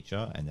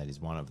nature, and that is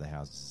one of the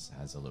houses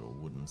has a little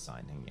wooden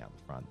sign hanging out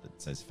the front that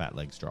says "Fat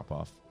Legs Drop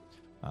Off,"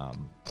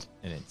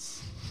 and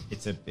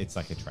it's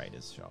like a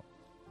trader's shop.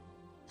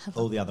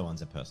 All the other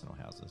ones are personal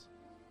houses.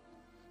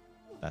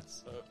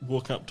 That's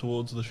Walk up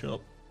towards the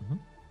shop.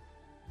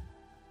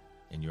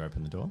 and you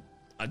open the door.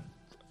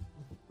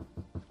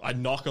 I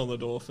knock on the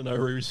door for no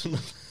reason.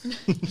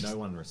 No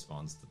one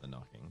responds to the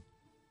knocking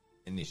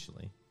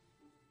initially.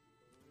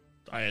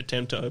 I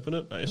attempt to open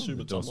it. I assume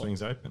The it's door unlocked.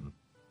 swings open.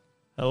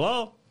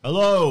 Hello?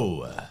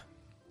 Hello,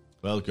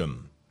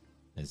 welcome.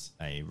 There's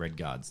a red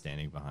guard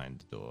standing behind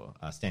the door,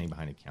 standing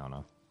behind a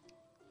counter.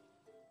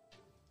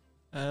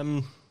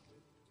 Can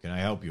Can I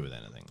help you with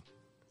anything?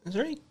 Is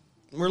there any...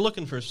 We're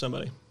looking for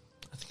somebody.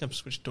 I think I've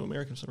switched to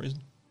American for some reason.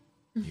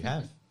 You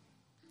have.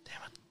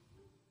 Damn it.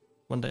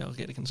 One day I'll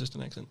get a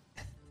consistent accent.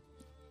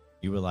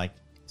 You were like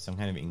some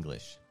kind of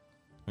English,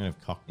 kind of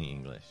Cockney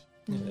English.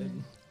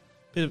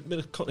 Bit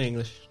of Cockney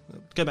English.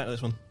 Go back to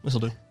this one. This'll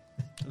do.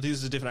 This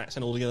is a different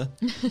accent altogether.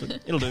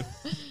 But it'll do.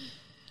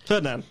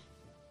 Ferdinand.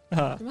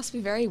 You must be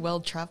very well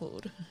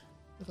travelled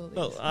with all these.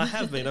 Well, I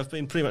have been. I've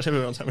been pretty much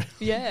everywhere on time.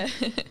 Yeah.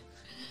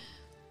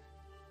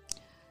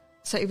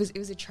 So it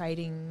was a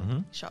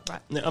trading shop,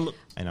 right? Yeah,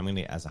 And I'm going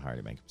to get Azahari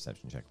to make a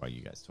perception check while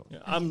you guys talk.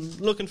 I'm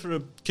looking for a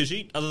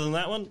Khajiit other than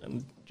that one.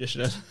 And yes,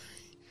 it is.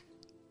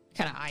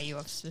 Kind of eye you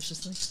up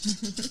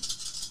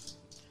suspiciously.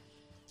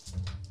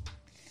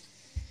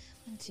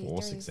 1, 2,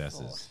 4 3,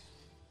 successes.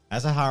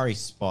 Azahari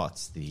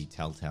spots the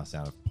telltale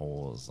sound of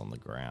paws on the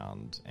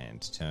ground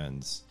and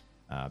turns,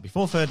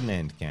 before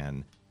Ferdinand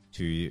can,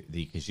 to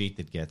the Khajiit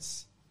that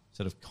gets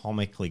sort of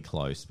comically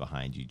close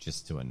behind you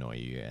just to annoy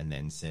you, and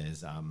then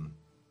says,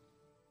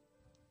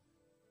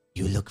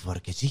 "You look for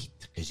Khajiit.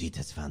 Khajiit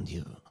has found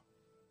you.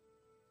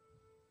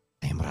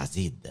 I am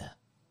Razid.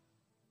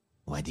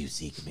 Why do you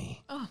seek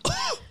me?"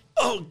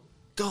 Oh,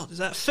 God, is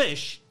that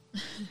fish?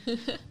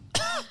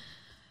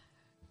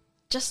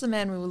 Just the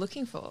man we were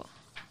looking for.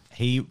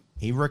 He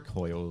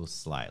recoils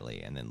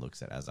slightly and then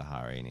looks at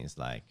Azahari and he's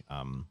like,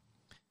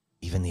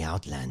 even the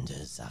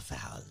outlanders are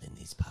foul in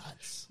these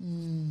parts.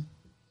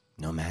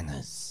 No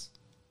manners.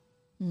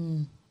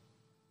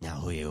 Now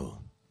who are you?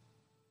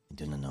 I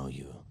do not know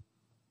you.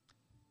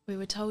 We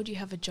were told you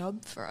have a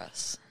job for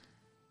us.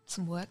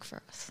 Some work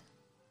for us.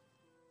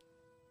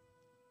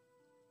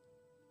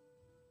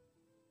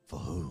 For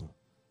who?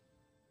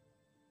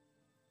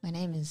 My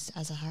name is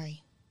Azahari.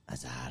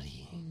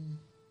 Azahari.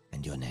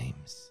 And your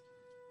names?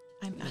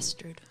 I'm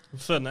Astrid.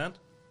 Ferdinand.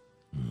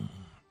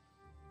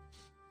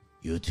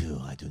 You two,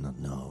 I do not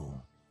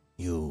know.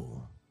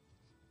 You.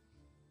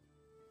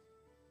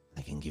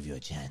 I can give you a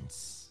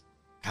chance.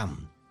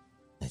 Come,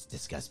 let's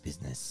discuss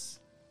business.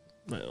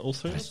 Right, all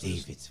three of us?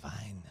 Steve, it's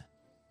fine.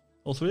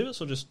 All three of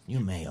us, or just... You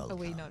may all Are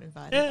we come. not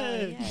invited?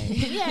 Yay!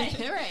 Yeah,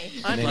 hooray.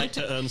 I'd like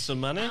to earn some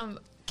money.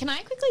 Can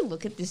I quickly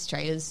look at this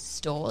trader's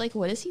store? Like,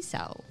 what does he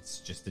sell? It's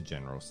just a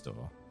general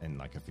store in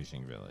like a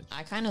fishing village.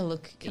 I kind of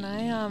look. Can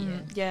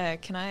I?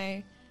 Can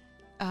I?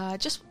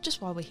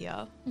 Just while we're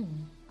here,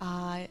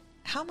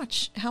 how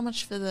much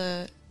for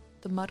the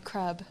mud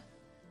crab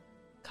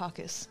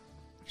carcass?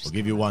 We'll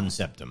give you one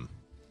septum.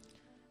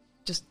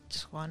 Just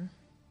one.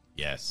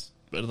 Yes.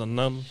 Better than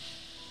none.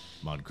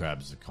 Mud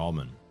crabs are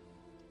common.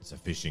 It's a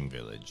fishing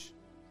village.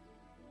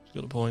 He's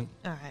got a point.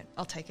 All right,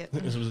 I'll take it.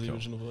 This was the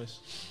original voice.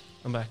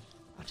 I'm back.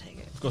 I'll take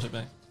it. I've got it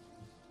back.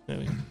 There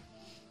we go.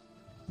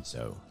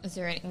 So, Is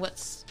there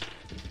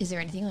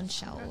anything on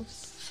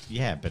shelves?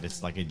 yeah, but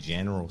it's like a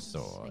general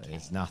store. Okay.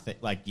 There's nothing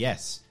like,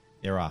 yes,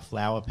 there are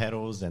flower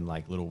petals and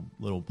like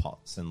little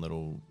pots and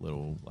little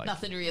like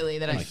Nothing really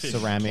that I like care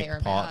ceramic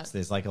about. pots.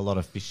 There's like a lot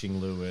of fishing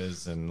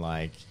lures and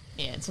like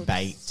Yeah, it's all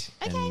bait.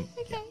 Okay, and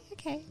okay.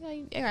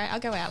 All right, I'll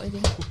go out with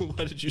him.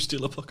 Why did you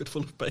steal a pocket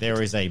full of bait?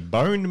 there is a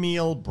bone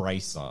meal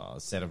bracer, a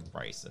set of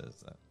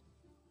braces,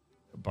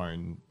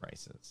 bone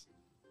braces,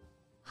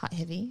 Hot,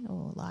 heavy,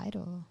 or light,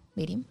 or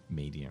medium?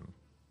 medium.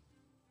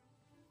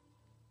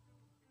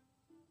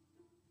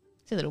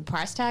 Is there a little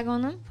price tag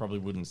on them? Probably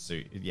wouldn't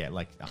suit. Yeah,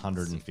 like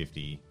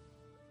 150.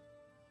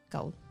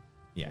 Gold.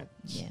 Yeah,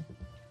 Yeah.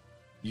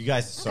 you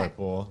guys are so Okay.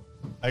 poor.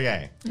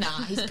 Okay,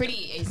 Nah, he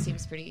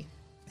seems pretty.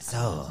 so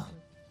are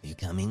you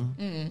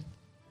coming?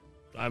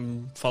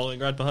 I'm following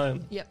right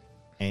behind. Yep.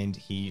 And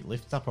he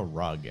lifts up a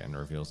rug and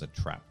reveals a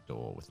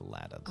trapdoor with a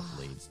ladder that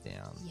leads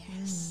down.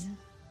 Yes.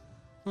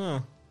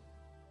 Oh.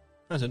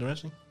 That's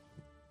interesting.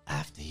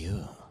 After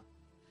you,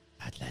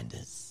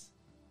 Outlanders.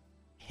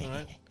 All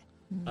right.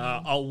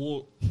 I'll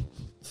walk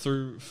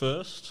through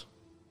first.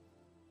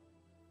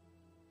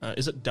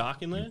 Is it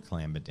dark in there? You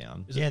clamber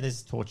down. Is it- Yeah,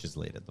 there's torches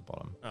lit at the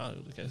bottom. Oh,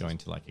 okay. Going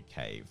to like a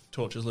cave.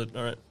 Torches lit.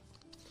 All right.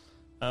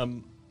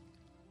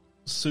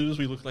 As soon as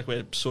we look like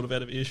we're sort of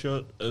out of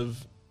earshot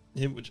of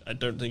him, which I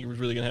don't think it was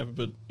really going to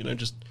happen, but,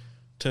 just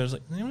turns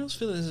like, anyone else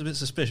feel this is a bit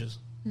suspicious?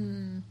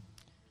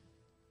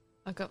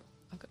 I've got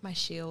my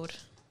shield.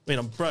 I mean,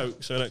 I'm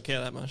broke, so I don't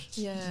care that much.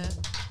 Yeah.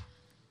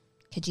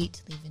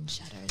 Khajiit live in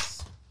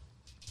shadows.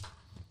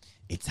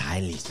 It's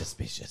highly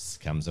suspicious,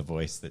 comes a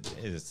voice that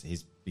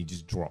he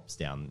just drops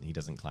down. He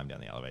doesn't climb down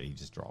the elevator. He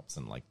just drops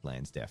and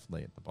lands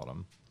deftly at the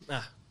bottom.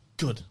 Ah,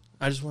 good.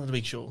 I just wanted to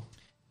be sure.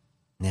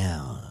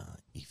 Now,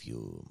 if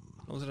you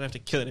As long as I don't have to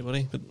kill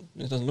anybody, but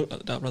it doesn't look like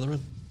the Dark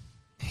Brotherhood.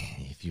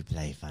 if you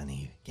play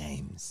funny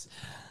games,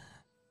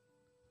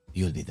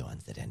 you'll be the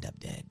ones that end up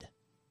dead.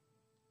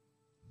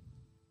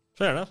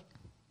 Fair enough.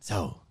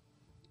 So,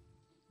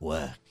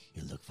 work.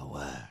 You look for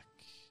work.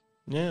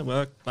 Yeah,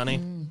 work, money,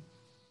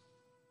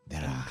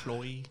 There are,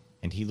 employee.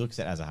 and he looks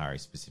at Azahari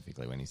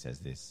specifically when he says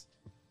this.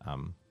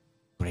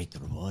 Great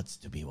rewards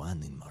to be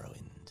won in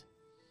Morrowind.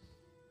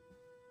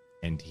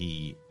 And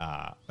he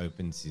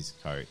opens his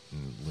coat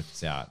and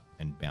lifts out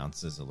and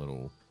bounces a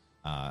little,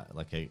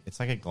 it's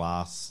like a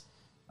glass,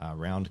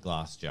 round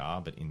glass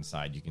jar, but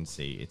inside you can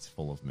see it's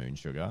full of moon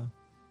sugar.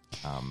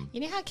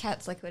 You know how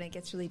cats, when it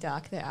gets really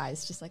dark, their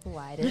eyes just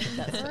widen?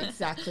 That's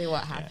exactly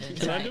what happens.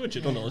 Can I do a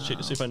general knowledge check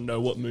to see if I know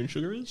what moon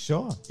sugar is?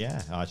 Sure, yeah.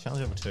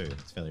 Challenge level 2.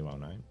 It's fairly well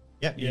known.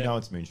 Yep, you Yeah. know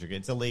it's moon sugar.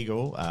 It's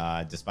illegal,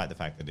 despite the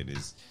fact that it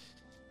is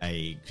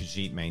a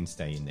Khajiit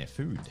mainstay in their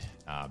food,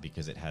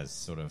 because it has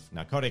sort of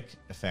narcotic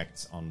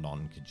effects on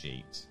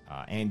non-Khajiit,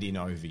 and in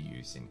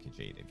overuse in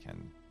Khajiit it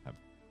can have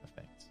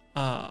effects.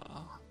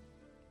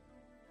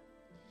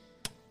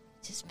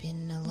 It's just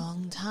been a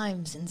long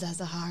time since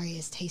Azahari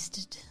has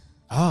tasted.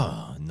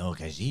 Oh, no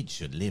Khajiit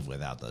should live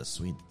without the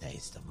sweet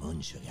taste of moon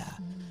sugar.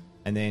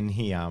 And then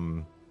he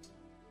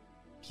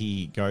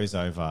goes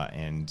over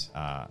and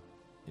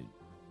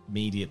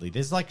immediately,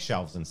 there's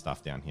shelves and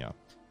stuff down here.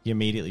 He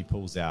immediately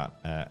pulls out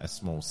a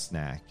small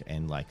snack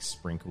and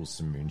sprinkles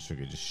some moon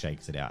sugar, just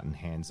shakes it out and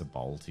hands a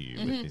bowl to you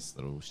with this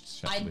little.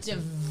 I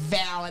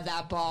devour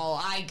that bowl.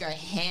 I go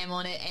ham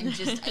on it, and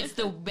it's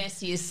the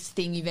messiest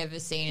thing you've ever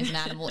seen as an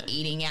animal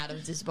eating out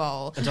of this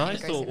bowl. And I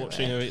It goes thought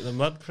watching her eat the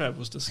mud crab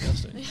was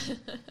disgusting. Moon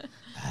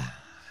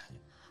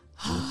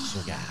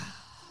sugar.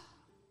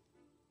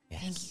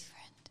 Yes. Thank you,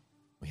 friend.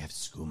 We have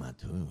skooma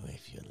too,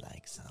 if you'd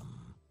like some.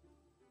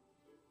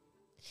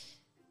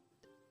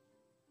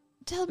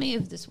 Tell me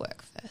of this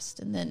work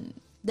first, and then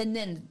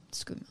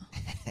skooma.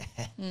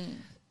 I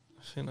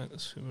feel like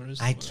that's who it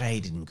is. I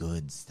trade in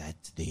goods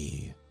that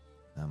the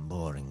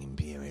boring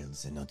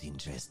Imperials are not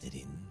interested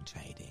in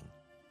trading.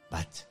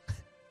 But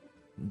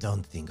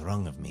don't think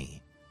wrong of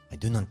me. I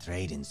do not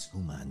trade in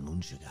skooma and moon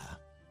sugar.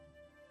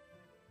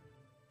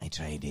 I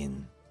trade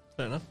in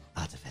Fair enough.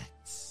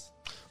 artifacts.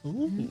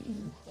 Ooh,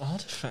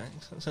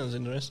 artifacts. That sounds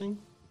interesting.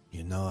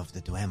 You know of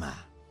the Dwemer?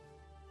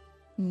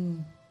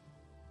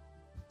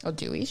 Or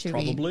do we? Should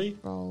Probably. we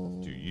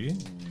roll? Do you?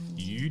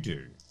 You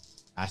do.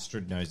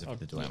 Astrid knows of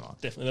the Dwemer.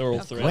 Definitely, they were all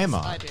three.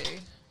 Dwemer. I do.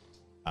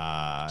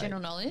 General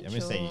knowledge? I'm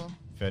going to say, or-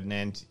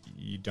 Ferdinand,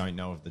 you don't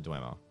know of the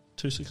Dwemer.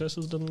 2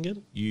 successes doesn't get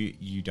it.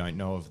 You don't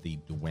know of the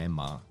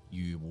Dwemer.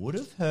 You would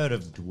have heard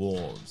of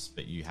dwarves,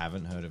 but you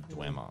haven't heard of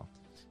Dwemer.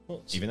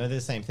 What's Even though they're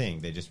the same thing,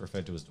 they're just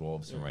referred to as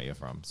dwarves from where you're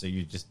from. So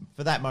you just,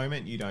 for that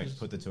moment, you don't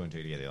put the two and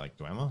two together. You're like,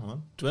 Dwemer, huh?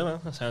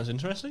 Dwemer? That sounds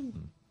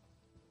interesting.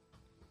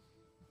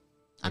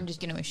 I'm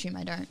just going to assume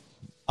I don't.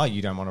 Oh, you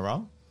don't want to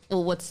roll?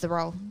 Well, what's the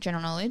roll?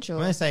 General knowledge, I'm or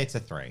going to say it's a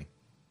 3.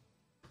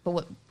 but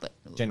what?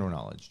 General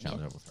knowledge,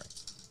 challenge level 3.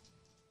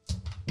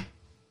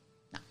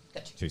 No,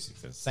 gotcha. 2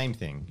 successes. Same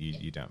thing.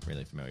 You don't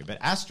really familiar. But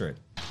Astrid,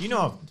 you know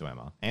of the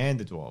Dwemer and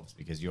the dwarves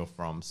because you're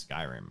from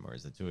Skyrim,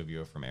 whereas the two of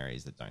you are from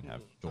areas that don't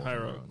have dwarven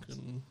Hyrule ruins.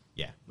 and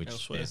Yeah, which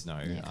elsewhere. there's no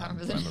Yeah, I can't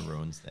remember the Dwemer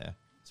ruins there,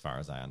 as far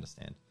as I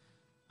understand.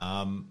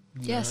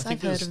 Yes, I think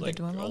I've heard there's, of the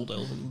Dwemer. old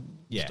elven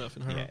Yeah, stuff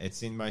in Hyrule. yeah,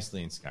 it's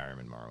mostly in Skyrim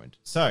and Morrowind.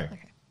 So,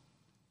 Okay.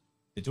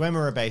 the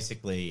Dwemer are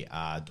basically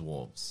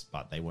dwarves,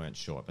 but they weren't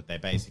short. But they're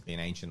basically an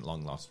ancient,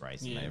 long-lost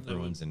race, and Yeah, they have they were-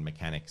 ruins and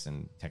mechanics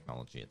and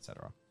technology,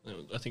 etc.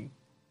 I think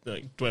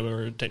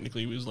Dwemer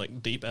technically was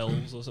deep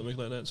elves or something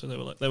like that. So they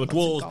were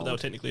dwarves, but they were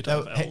technically a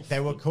type of elf. They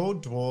were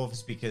called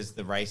dwarves because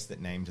the race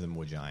that named them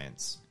were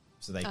giants.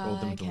 So they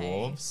called them okay.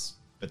 dwarves,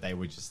 but they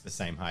were just the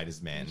same height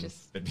as men.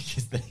 Just- But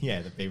because the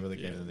people that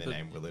gave them their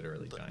name were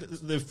literally giants.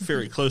 They're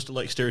very close to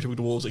stereotypical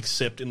dwarves,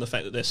 except in the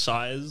fact that their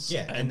size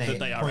Yeah, and that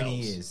they are pointy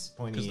elves. ears,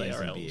 pointy 'Cause they ears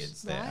are and elves.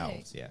 beards. They're Right.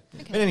 elves, yeah.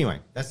 Okay. But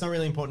anyway, that's not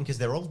really important because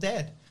they're all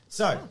dead.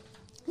 So,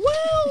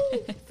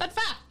 Fun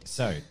fact.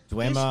 so At this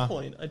Dwemer,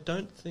 point, I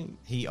don't think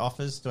he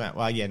offers Dwemer.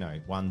 Well, yeah, no,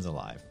 one's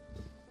alive.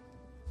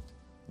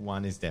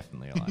 One is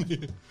definitely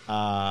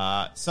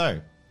alive.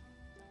 So,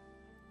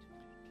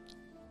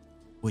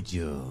 would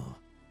you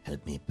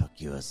help me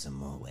procure some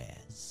more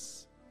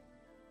wares?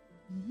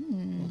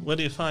 Where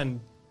do you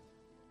find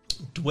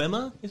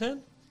Dwemer, you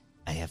said?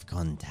 I have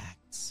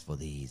contacts for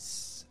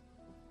these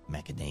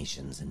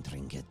machinations and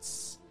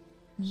trinkets.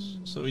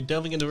 So are we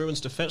delving into ruins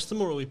to fetch them,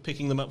 or are we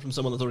picking them up from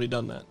someone that's already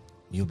done that?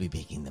 You'll be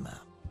picking them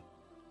up.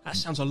 That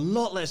sounds a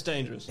lot less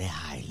dangerous. They're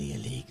highly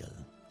illegal.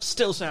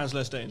 Still sounds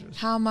less dangerous.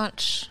 How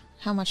much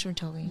are we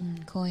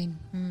talking?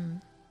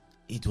 Coin.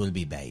 It will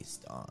be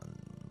based on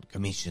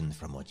commission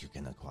from what you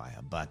can acquire,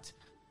 but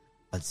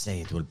I'd say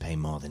it will pay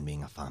more than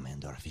being a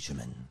farmhand or a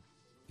fisherman.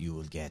 You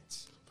will get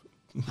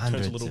Turns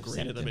hundreds a little of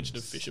green at the mention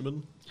of septims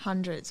fishermen.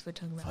 Hundreds we're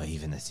talking for about.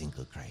 even a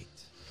single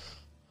crate.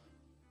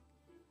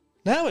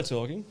 Now we're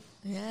talking.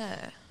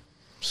 Yeah.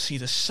 See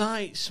the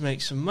sights,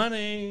 make some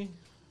money,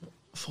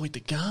 avoid the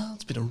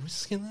guards, bit of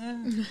risk in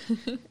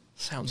there.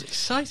 Sounds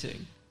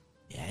exciting.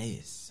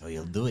 Yes, so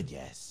you'll do it,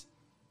 yes.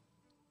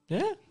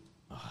 Yeah?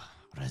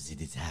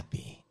 Razid is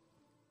happy.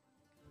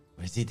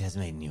 Razid has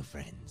made new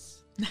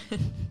friends.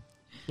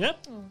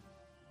 Yep.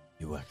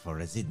 You work for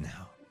Razid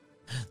now.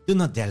 Do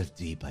not delve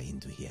deeper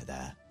into here.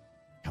 The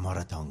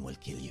Kamoratong will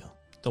kill you.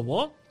 The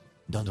what?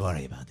 Don't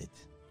worry about it.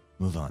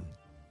 Move on.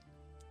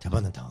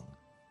 Tabonatong.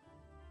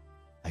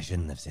 I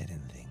shouldn't have said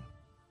anything.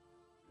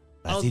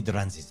 Razid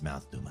runs his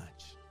mouth too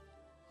much.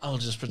 I'll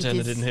just pretend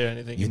I did- didn't hear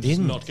anything. You and just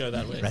didn't. not go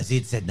that way.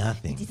 Razid said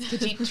nothing. It's a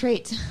Khajiit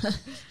treat.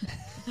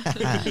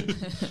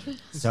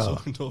 So,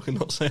 Talk and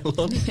not say a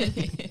lot.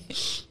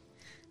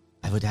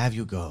 I would have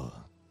you go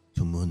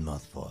to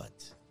Moonmoth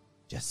Fort,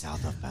 just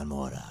south of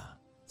Balmora,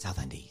 south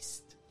and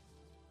east.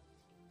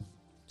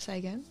 Say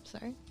again.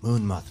 Sorry.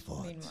 Moonmoth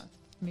Fort,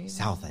 Moon.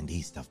 south and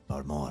east of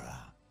Balmora.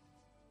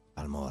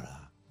 Balmora.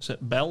 Is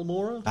it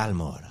Balmora?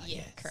 Balmora, Yeah,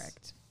 yes.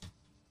 correct.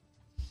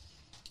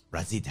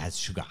 Razid has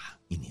sugar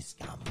in his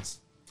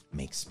gums.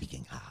 Makes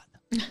speaking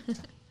hard.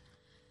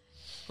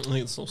 I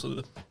think it's also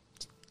the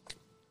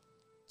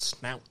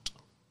snout.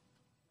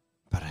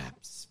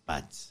 Perhaps,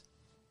 but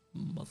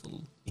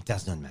Muzzle. it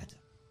does not matter.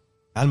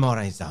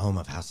 Balmora is the home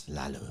of House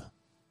Lalu,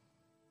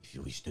 if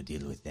you wish to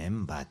deal with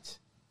them, but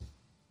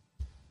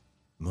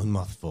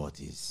Moonmoth Fort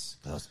is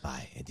close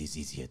by. It is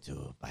easier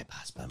to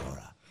bypass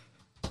Balmora.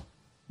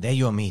 There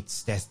you'll meet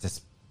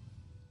Stestus.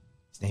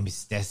 His name is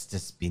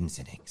Stestus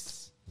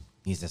Binsenix.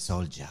 He's a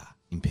soldier,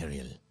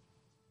 Imperial,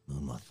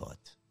 Moonmoth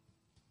Fort.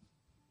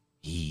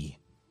 He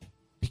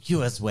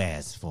procures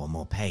wares for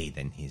more pay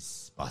than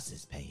his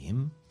bosses pay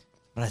him.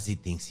 Razid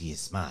thinks he is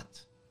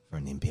smart for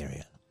an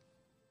Imperial.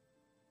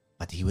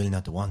 But he will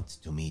not want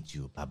to meet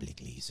you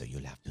publicly, so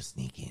you'll have to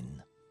sneak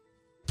in.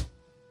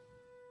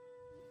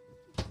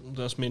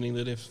 That's meaning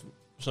that if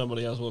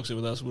somebody else walks in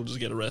with us, we'll just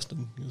get arrested.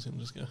 Because he'll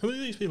just go, who are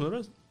these people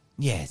arrested?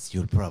 Yes,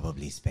 you'll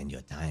probably spend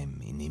your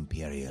time in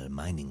Imperial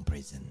mining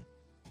prison.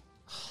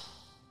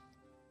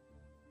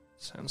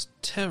 Sounds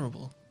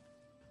terrible.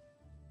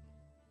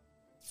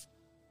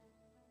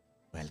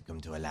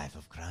 Welcome to a life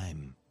of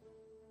crime.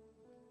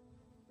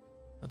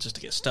 That's just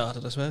to get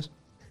started, I suppose.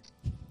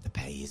 The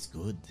pay is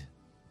good.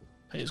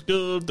 Pay is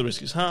good, the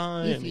risk is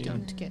high. If you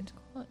don't get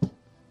caught.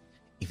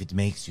 If it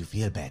makes you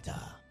feel better,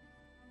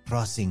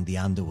 crossing the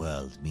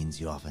underworld means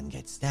you often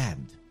get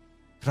stabbed.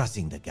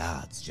 Crossing the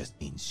guards just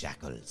means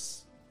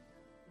shackles.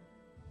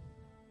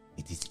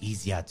 It is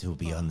easier to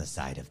be on the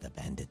side of the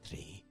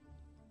banditry.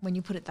 When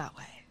you put it that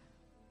way.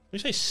 When you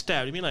say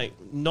stabbed, you mean like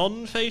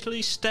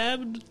non-fatally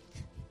stabbed?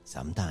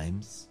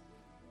 Sometimes,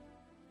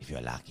 if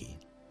you're lucky.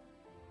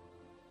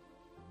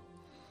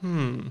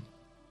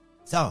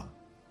 So,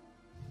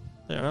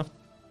 Fair enough.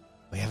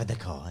 we have the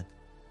card.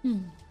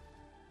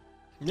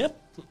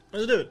 Yep,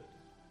 let's do it.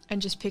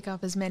 And just pick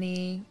up as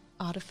many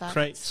artifacts.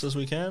 Crates as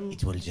we can.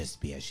 It will just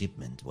be a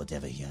shipment,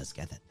 whatever he has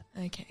gathered.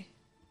 Okay.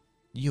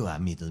 You are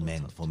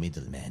middlemen for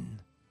middlemen.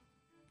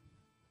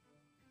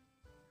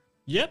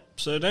 Yep,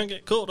 so don't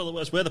get caught,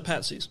 otherwise we're the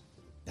patsies.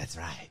 That's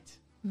right.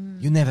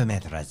 You never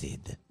met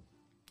Razid.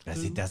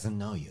 Razid doesn't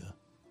know you.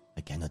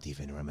 I cannot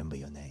even remember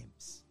your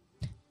names.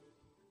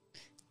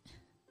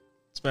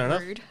 It's fair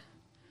enough. Rude.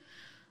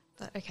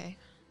 But okay.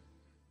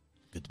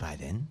 Goodbye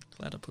then.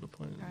 Glad I put a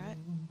point in. All right.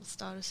 We'll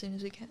start as soon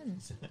as we can.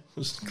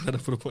 Just glad I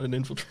put a point in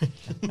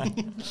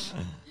infiltration.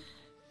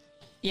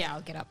 Yeah,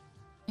 I'll get up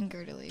and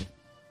go to leave.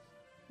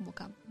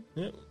 Walk up.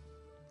 Yep,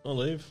 I'll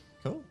leave.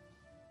 Cool.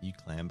 You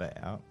clamber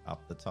out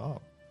up the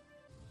top.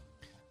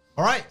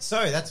 All right,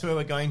 so that's where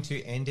we're going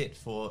to end it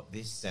for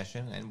this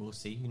session, and we'll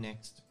see you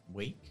next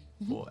week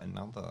for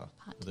another,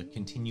 for the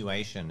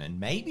continuation and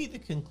maybe the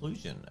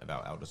conclusion of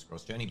our Elder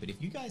Scrolls journey. But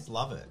if you guys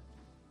love it,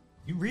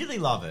 you really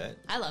love it,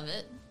 I love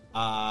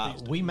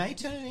it. we may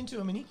turn it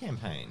into a mini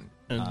campaign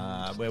And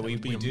where that we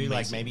would be do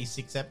like amazing. maybe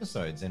 6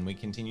 episodes and we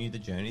continue the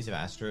journeys of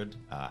Astrid,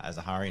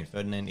 Azahari, and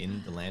Ferdinand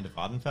in the land of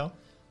Vardenfell.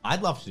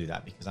 I'd love to do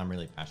that because I'm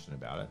really passionate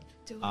about it.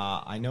 Do it.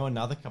 I know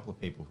another couple of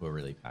people who are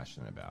really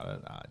passionate about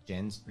it.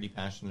 Jen's pretty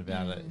passionate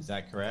about it. Is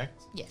that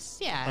correct? Yes.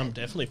 Yeah. I'm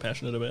definitely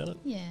passionate about it.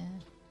 yeah.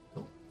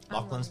 Cool.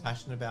 Lachlan's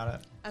passionate about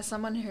it. As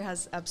someone who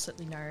has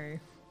absolutely no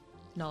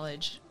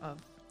knowledge of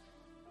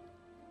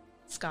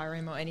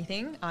Skyrim or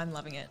anything, I'm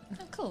loving it.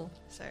 Oh, cool.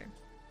 So,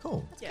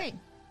 Cool. That's Yeah. great.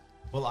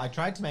 Well, I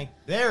tried to make...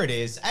 There it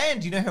is.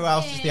 And you know who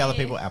else is the other Yay.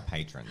 people? Our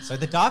patrons. So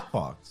the Dark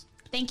Fox.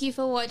 Thank you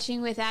for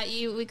watching. Without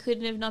you, we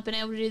couldn't have not been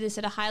able to do this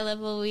at a high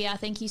level. We are.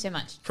 Thank you so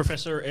much.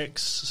 Professor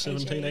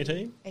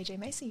X1718. AJ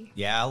Macy.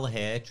 Yal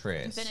Hair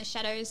Triss. Infinite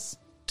Shadows.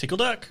 Tickle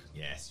Duck.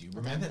 Yes, you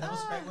remember. That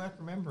was great work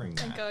remembering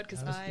that. Thank God, 'cause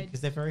That was I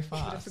because they're very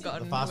fast. Would have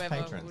forgotten the fast whoever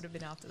patrons. would have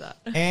been after that.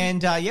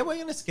 And yeah, we're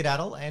going to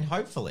skedaddle, and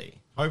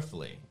hopefully,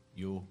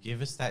 you'll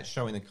give us that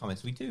show in the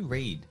comments. We do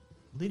read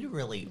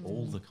literally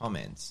all the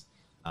comments.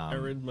 I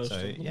read most so,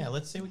 of them. yeah,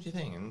 let's see what you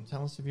think. And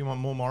tell us if you want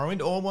more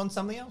Morrowind or want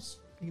something else.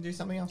 You can do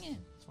something else. Yeah.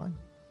 It's fine.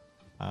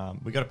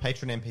 We got a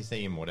patron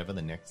NPC in whatever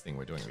the next thing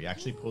we're doing. We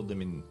actually pulled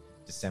them in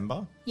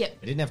December. Yep.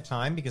 I didn't have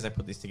time because I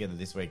put this together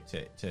this week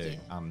to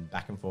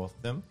back and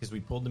forth them because we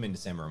pulled them in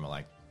December and we're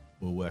like,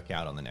 we'll work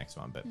out on the next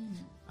one. But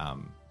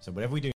so whatever we do